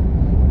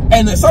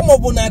 And some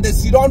of them, they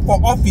sit on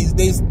for office,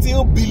 they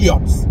steal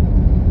billions.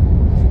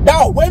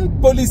 Now, when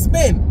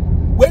policemen,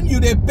 when you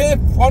they pay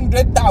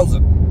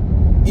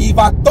 100,000, if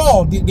at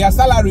all their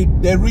salary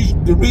they reach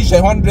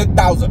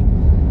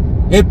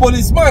 100,000, a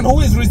policeman who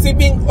is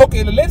receiving,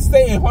 okay, let's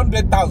say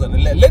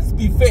 100,000. Let's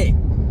be fair.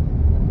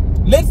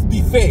 Let's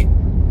be fair.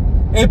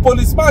 A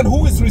policeman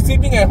who is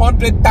receiving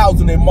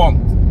 100,000 a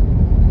month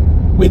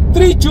with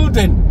 3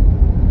 children,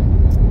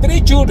 the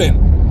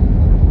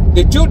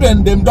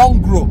children them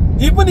don't grow.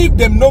 Even if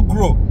them no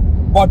grow,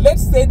 but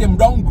let's say them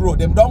don't grow,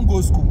 them don't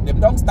go school, them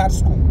don't start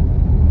school.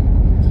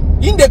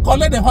 In they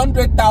collect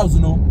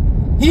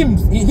 100,000, him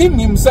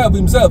himself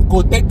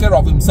go take care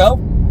of himself.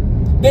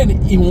 Then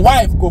his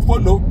wife go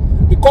follow,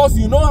 because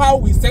you know how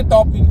we set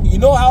up, you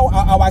know how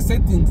our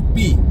settings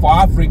be for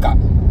Africa.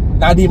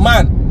 Now the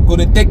man go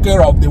to take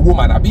care of the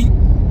woman, abi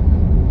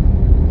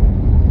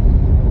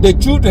the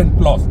children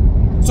plus.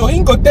 So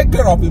he go take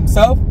care of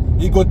himself.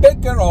 He go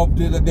take care of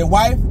the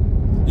wife.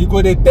 He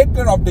go to take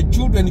care of the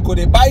children. He go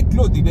to buy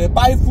clothes. He go to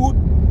buy food.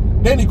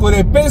 Then he go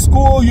to pay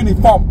school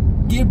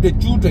uniform. Give the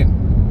children.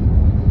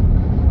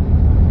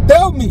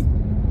 Tell me,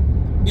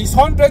 is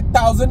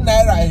 100,000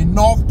 naira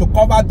enough to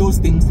cover those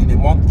things in a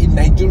month in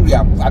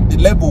Nigeria at the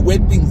level where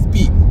things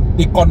be,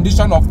 the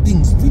condition of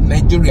things in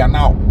Nigeria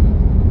now?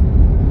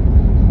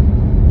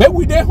 But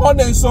we dey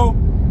honest, so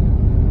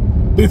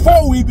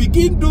before we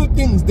begin do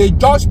things, they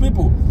judge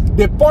people,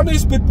 they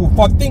punish people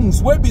for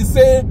things where we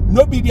say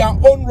no be their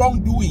own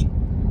wrongdoing.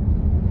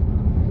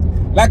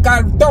 Like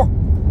I talk,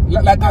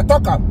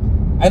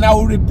 and I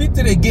will repeat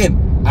it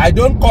again. I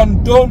don't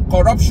condone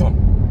corruption.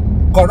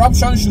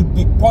 Corruption should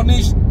be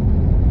punished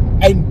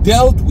and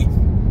dealt with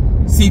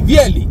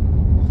severely,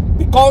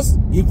 because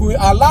if we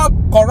allow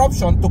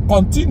corruption to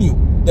continue,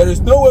 there is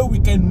no way we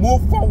can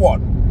move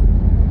forward.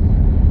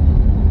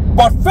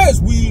 But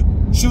first, we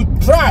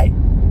should try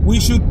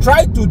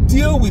to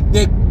deal with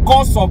the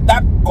cause of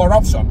that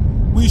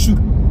corruption. We should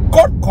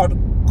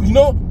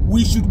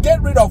we should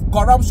get rid of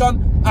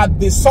corruption at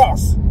the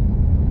source.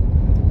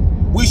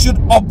 We should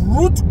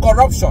uproot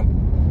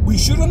corruption. We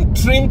shouldn't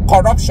trim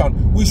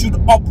corruption. We should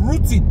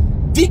uproot it,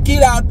 dig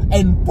it out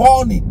and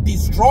burn it,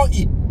 destroy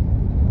it.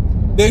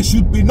 There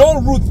should be no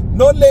root,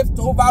 no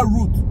leftover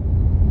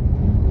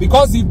root.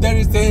 Because if there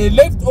is a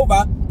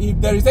leftover, if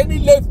there is any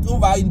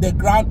leftover in the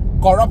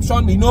ground,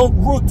 corruption,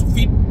 root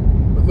fit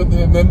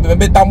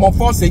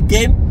metamorphose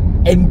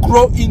again and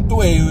grow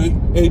into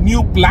a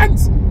new plant.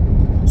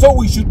 So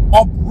we should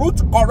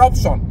uproot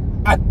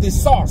corruption at the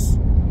source.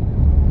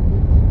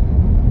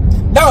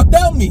 Now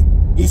tell me,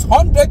 is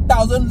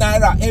 100,000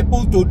 naira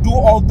able to do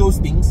all those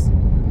things?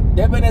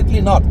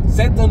 Definitely not.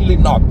 Certainly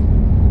not.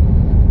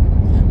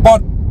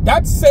 But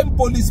that same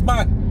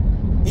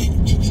policeman,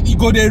 he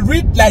go to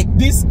read like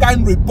this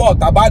kind of report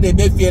about the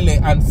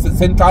Emefiele and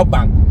Central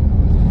Bank.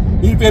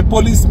 If a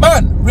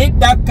policeman read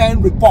that kind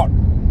of report,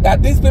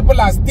 that these people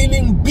are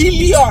stealing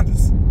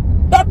billions,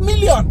 not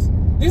millions.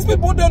 These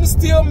people don't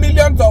steal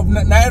millions of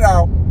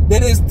naira.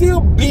 They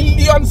steal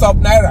billions of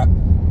naira.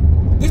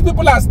 These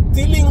people are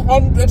stealing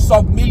hundreds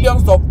of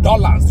millions of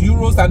dollars,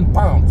 euros and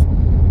pounds.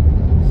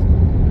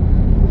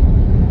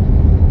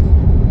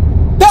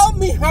 Tell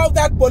me how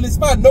that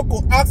policeman no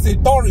go ask a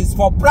tourist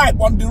for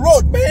bribe on the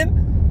road,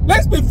 man.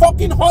 Let's be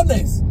fucking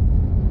honest.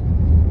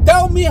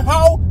 Tell me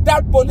how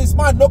that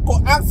policeman no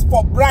go ask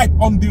for bribe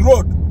on the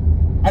road.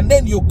 And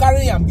then you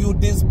carry him, you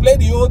display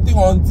the whole thing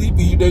on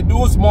TV. They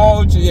do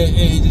small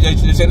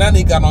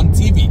shenanigans on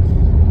TV.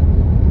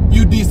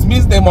 You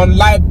dismiss them on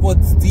live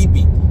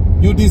TV.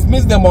 You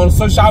dismiss them on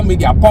social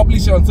media,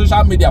 publish it on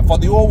social media for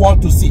the whole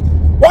world to see.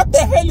 What the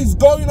hell is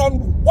going on?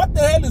 What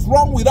the hell is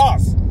wrong with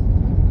us?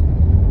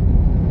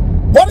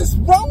 What is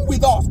wrong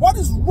with us? What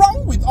is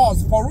wrong with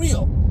us for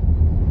real?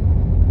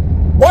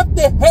 What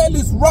the hell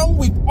is wrong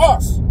with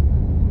us?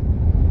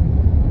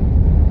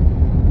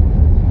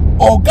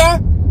 Oga,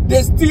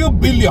 they steal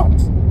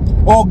billions.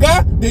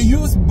 Oga, they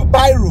use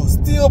biro,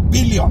 steal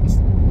billions.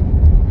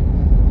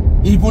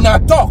 If una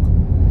talk,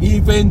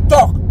 if ain't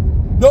talk,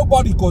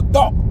 nobody could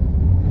talk.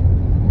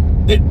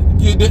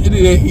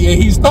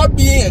 He's not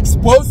being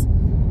exposed.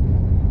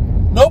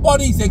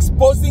 Nobody is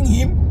exposing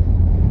him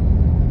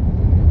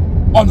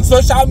on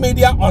social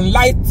media, on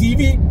live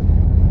TV.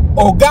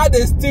 Oga,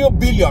 they steal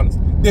billions.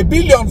 The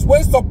billions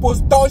were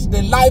supposed to touch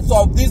the lives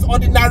of these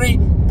ordinary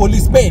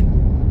policemen.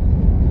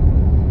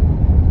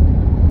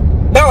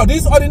 Now,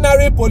 these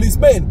ordinary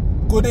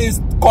policemen could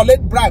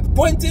collect bribe,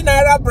 20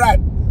 naira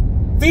bribe,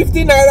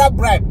 50 naira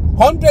bribe,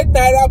 100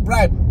 naira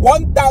bribe,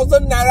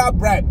 1,000 naira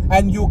bribe,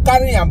 and you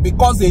carry them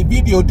because a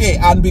video there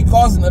and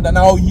because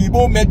now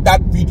Yibo made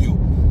that video.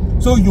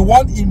 So you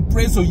want to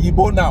impress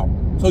Yibo now.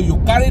 So you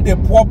carry the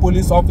poor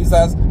police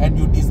officers and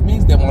you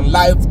dismiss them on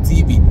live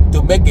TV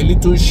to make a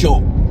little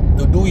show,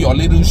 to do your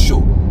little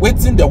show.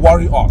 Waiting they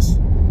worry us.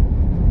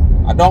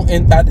 I don't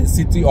enter the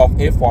city of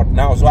Effort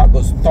now, so I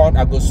go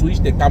switch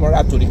the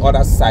camera to the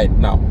other side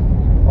now.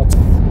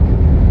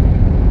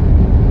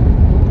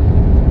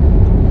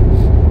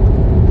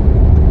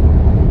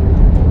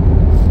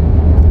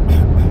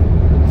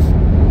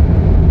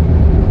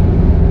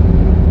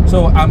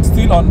 So I'm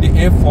still on the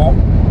A4,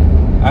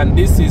 and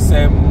this is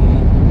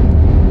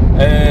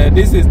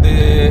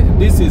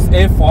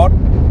Effort.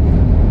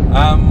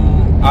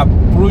 I'm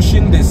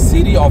approaching the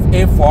city of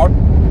Effort.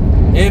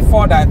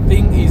 Effort, I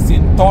think, is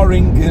in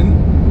Thuringen.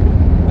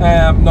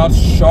 I'm not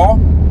sure.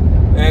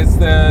 It's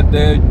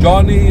the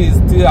journey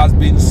still has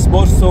been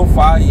smooth so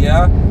far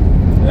here.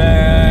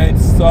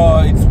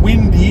 It's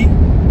windy,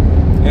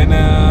 and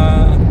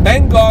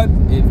thank God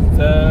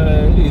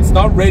it's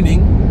not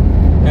raining.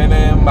 And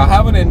I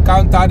haven't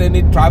encountered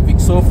any traffic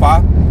so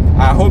far.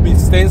 I hope it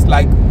stays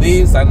like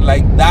this and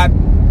like that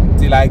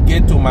till I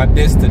get to my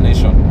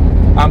destination.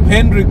 I'm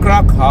Henry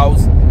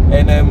KRACHOUSE,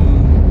 and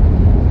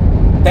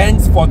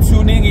thanks for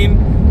tuning in.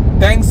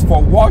 Thanks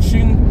for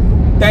watching.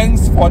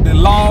 Thanks for the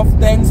love.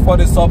 Thanks for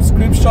the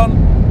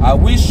subscription. I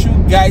wish you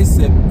guys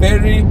a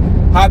very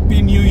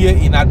happy new year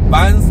in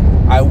advance.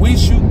 I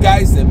wish you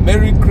guys a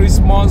Merry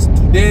Christmas.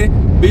 Today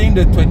being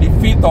the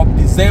 25th of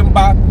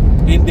December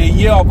in the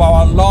year of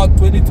our Lord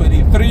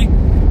 2023.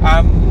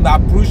 I'm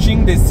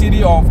approaching the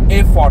city of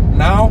Effort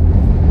now.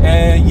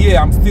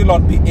 Yeah, I'm still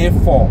on the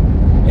A4,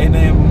 and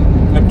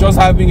I'm just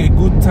having a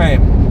good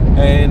time.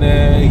 And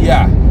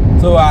yeah,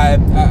 so I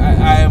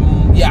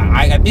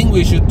think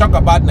we should talk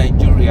about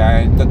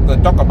Nigeria,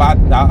 talk about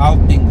how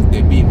things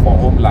they be for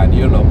homeland,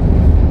 you know.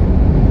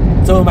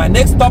 So my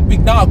next topic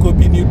now could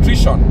be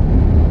nutrition,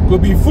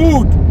 could be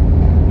food.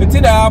 It's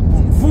in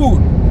happen, food.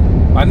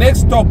 My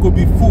next talk could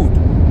be food,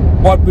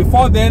 but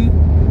before then,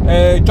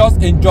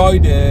 just enjoy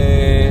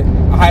the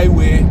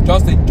highway,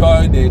 just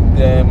enjoy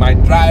my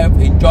drive,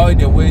 enjoy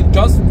the way,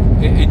 just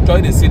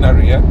enjoy the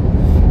scenery. Yeah?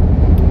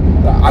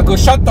 I go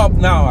shut up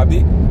now,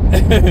 Abi.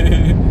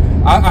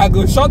 I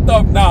go shut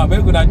up now.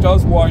 We're gonna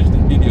just watch the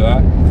video.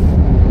 Huh?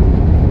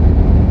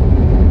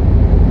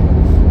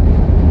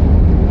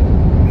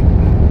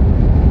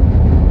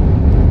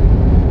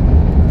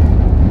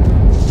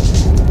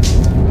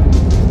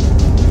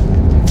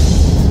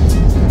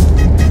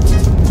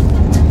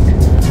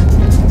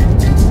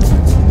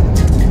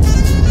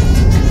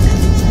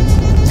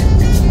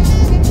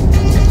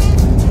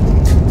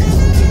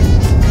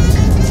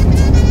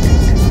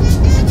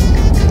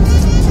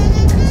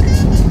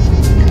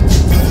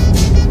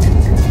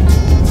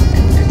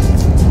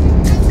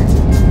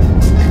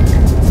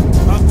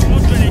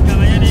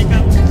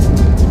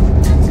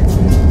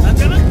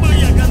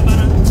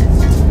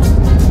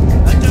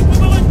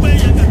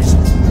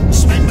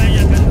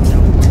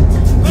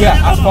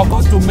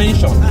 Forgot to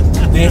mention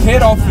the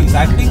head office.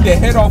 I think the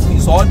head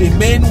office or the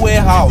main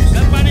warehouse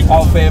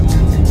of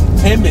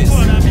Hermes.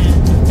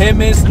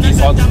 Hermes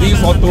is on this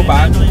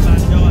autobahn.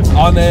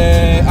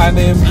 And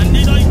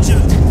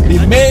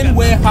the main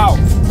warehouse,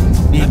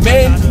 the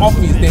main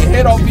office, the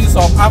head office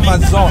of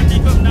Amazon,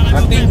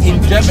 I think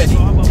in Germany,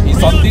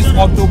 is on this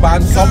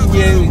autobahn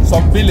somewhere in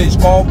some village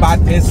called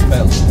Bad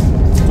Esfeld.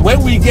 So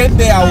when we get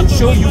there, I will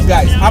show you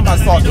guys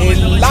Amazon, a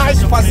large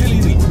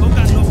facility,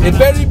 a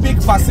very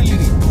big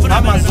facility.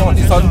 Amazon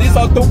is on this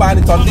autobahn,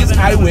 it's on this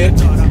highway,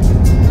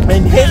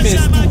 and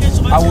Hermes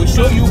too. I will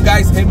show you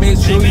guys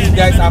Hermes, show you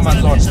guys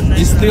Amazon.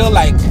 It's still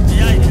like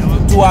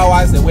 2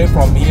 hours away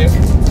from here,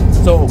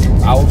 so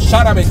I'll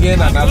shut up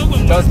again and I'll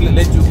just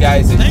let you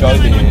guys enjoy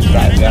the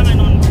drive.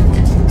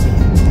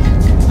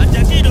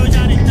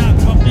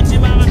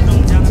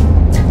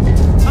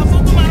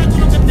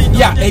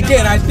 Yeah,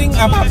 again, I think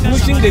I'm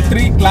approaching the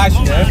 3 clash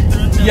here.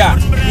 Yeah,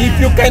 if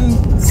you can,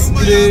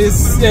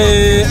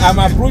 I'm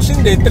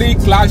approaching the 3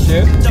 clash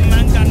here,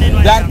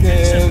 that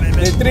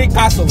the 3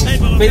 castles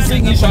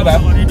facing each other,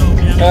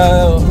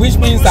 which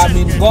means I'm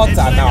in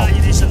Gera now.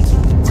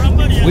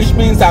 Which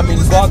means I'm in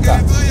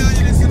Gera.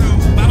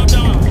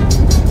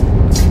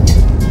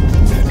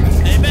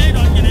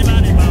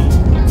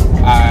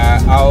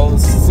 I'll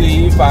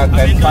see if I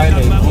can find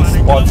a good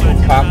spot to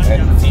park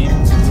and film.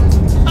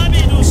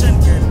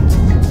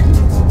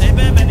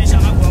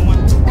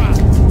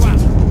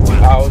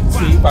 I'll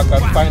see if I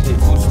can find a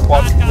good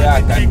spot where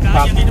I can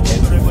park and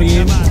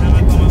film.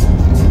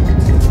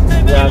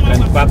 Where I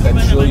can park and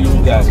show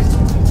you guys.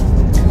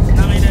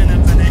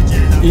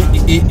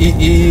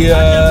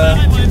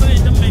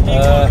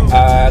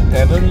 I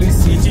can only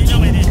see two.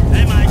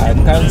 I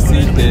can't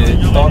see the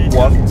third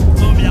one.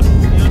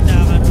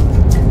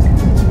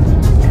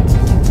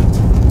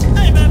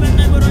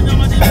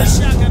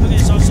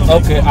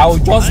 Okay, I will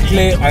just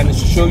play and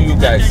show you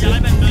guys.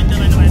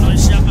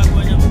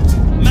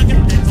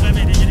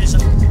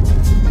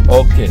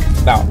 Okay,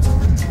 now.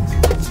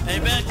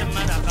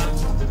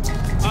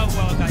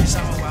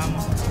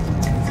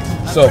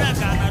 So,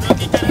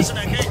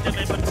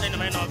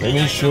 let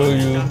me show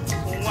you.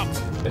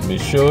 Let me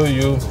show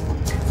you.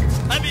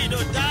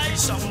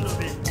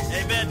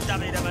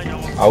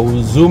 I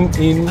will zoom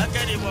in.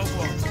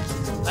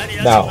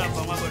 Now,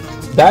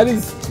 that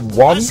is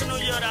one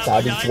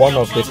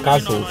of the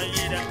castles.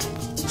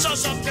 So,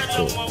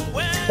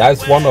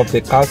 that's one of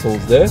the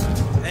castles there.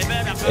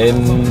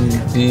 And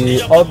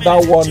the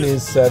other one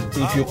is,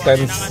 if you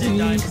can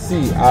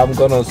see, I'm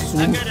gonna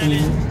zoom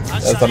in.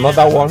 There's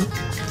another one.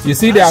 You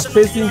see, they are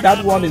facing,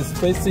 that one is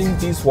facing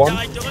this one.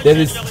 There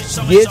is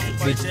yet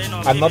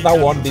another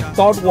one, the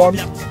third one.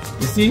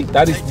 You see,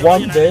 that is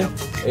one there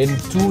and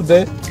two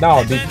there.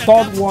 Now, the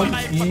third one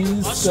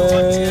is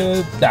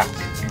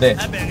there.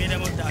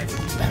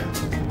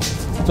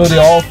 So they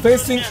are all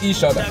facing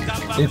each other.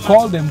 They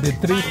call them the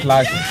three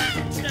clashes.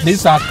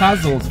 These are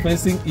castles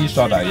facing each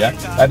other, yeah?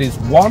 That is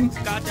one.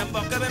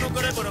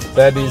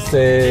 That is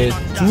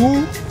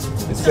two.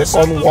 The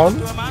second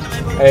one.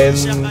 And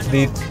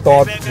the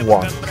third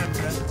one.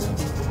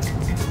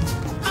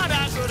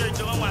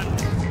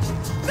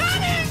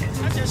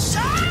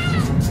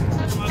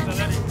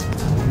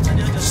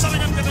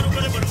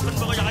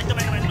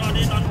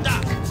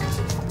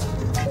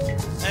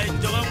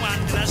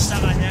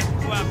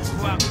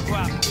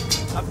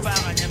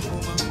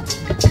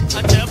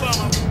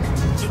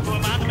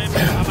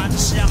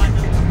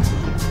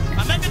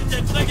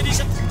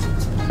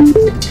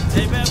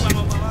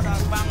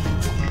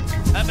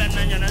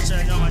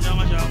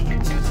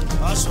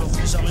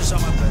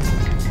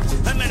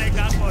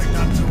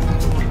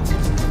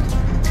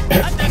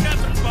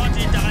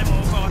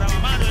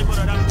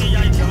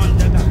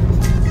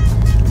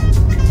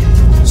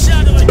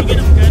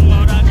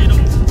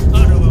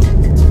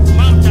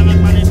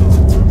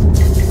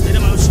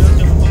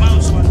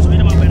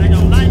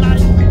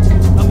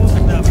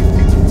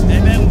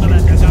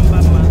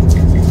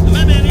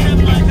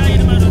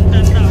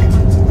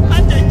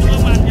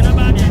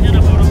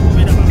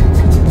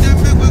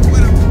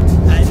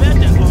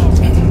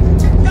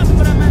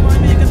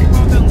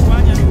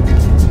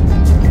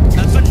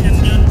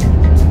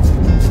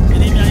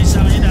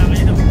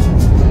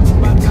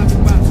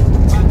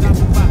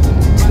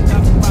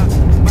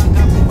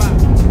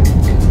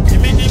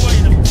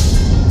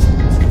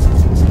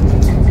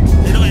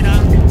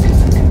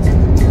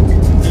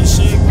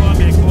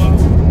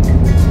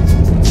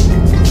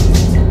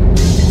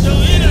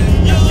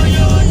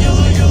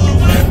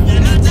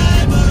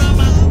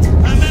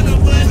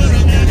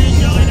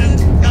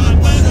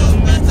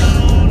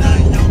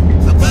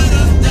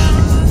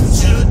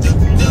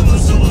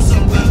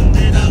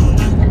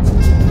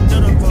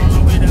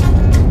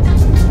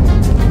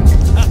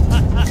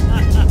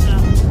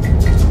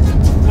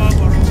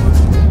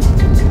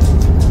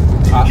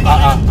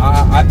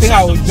 I think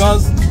I will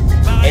just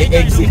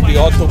exit the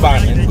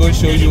autobahn and go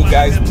show you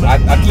guys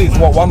at least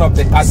one of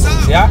the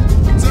castles. Yeah.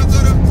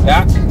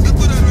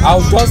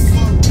 I'll just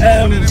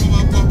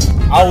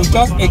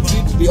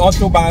exit the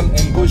autobahn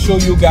and go show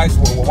you guys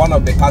one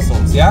of the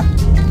castles. Yeah,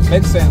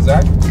 makes sense,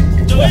 right?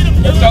 Yeah.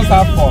 Let's just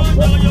have fun.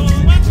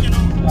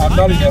 I'm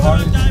not in a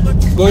hurry.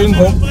 Going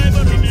home,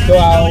 so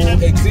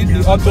I'll exit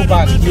the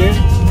autobahn here.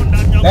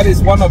 That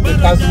is one of the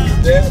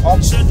castles there.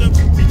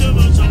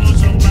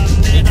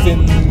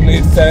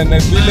 It's in a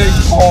village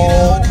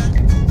called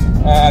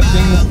I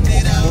think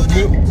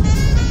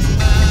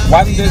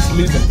one day's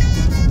living.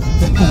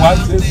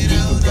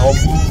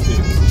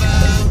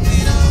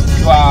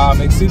 So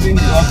I'm exiting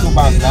the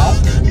autobahn now.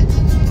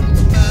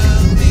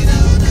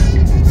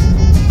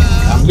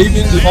 I'm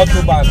leaving the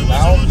autobahn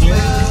now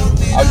here.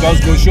 I'll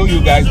just go show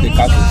you guys the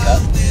castle.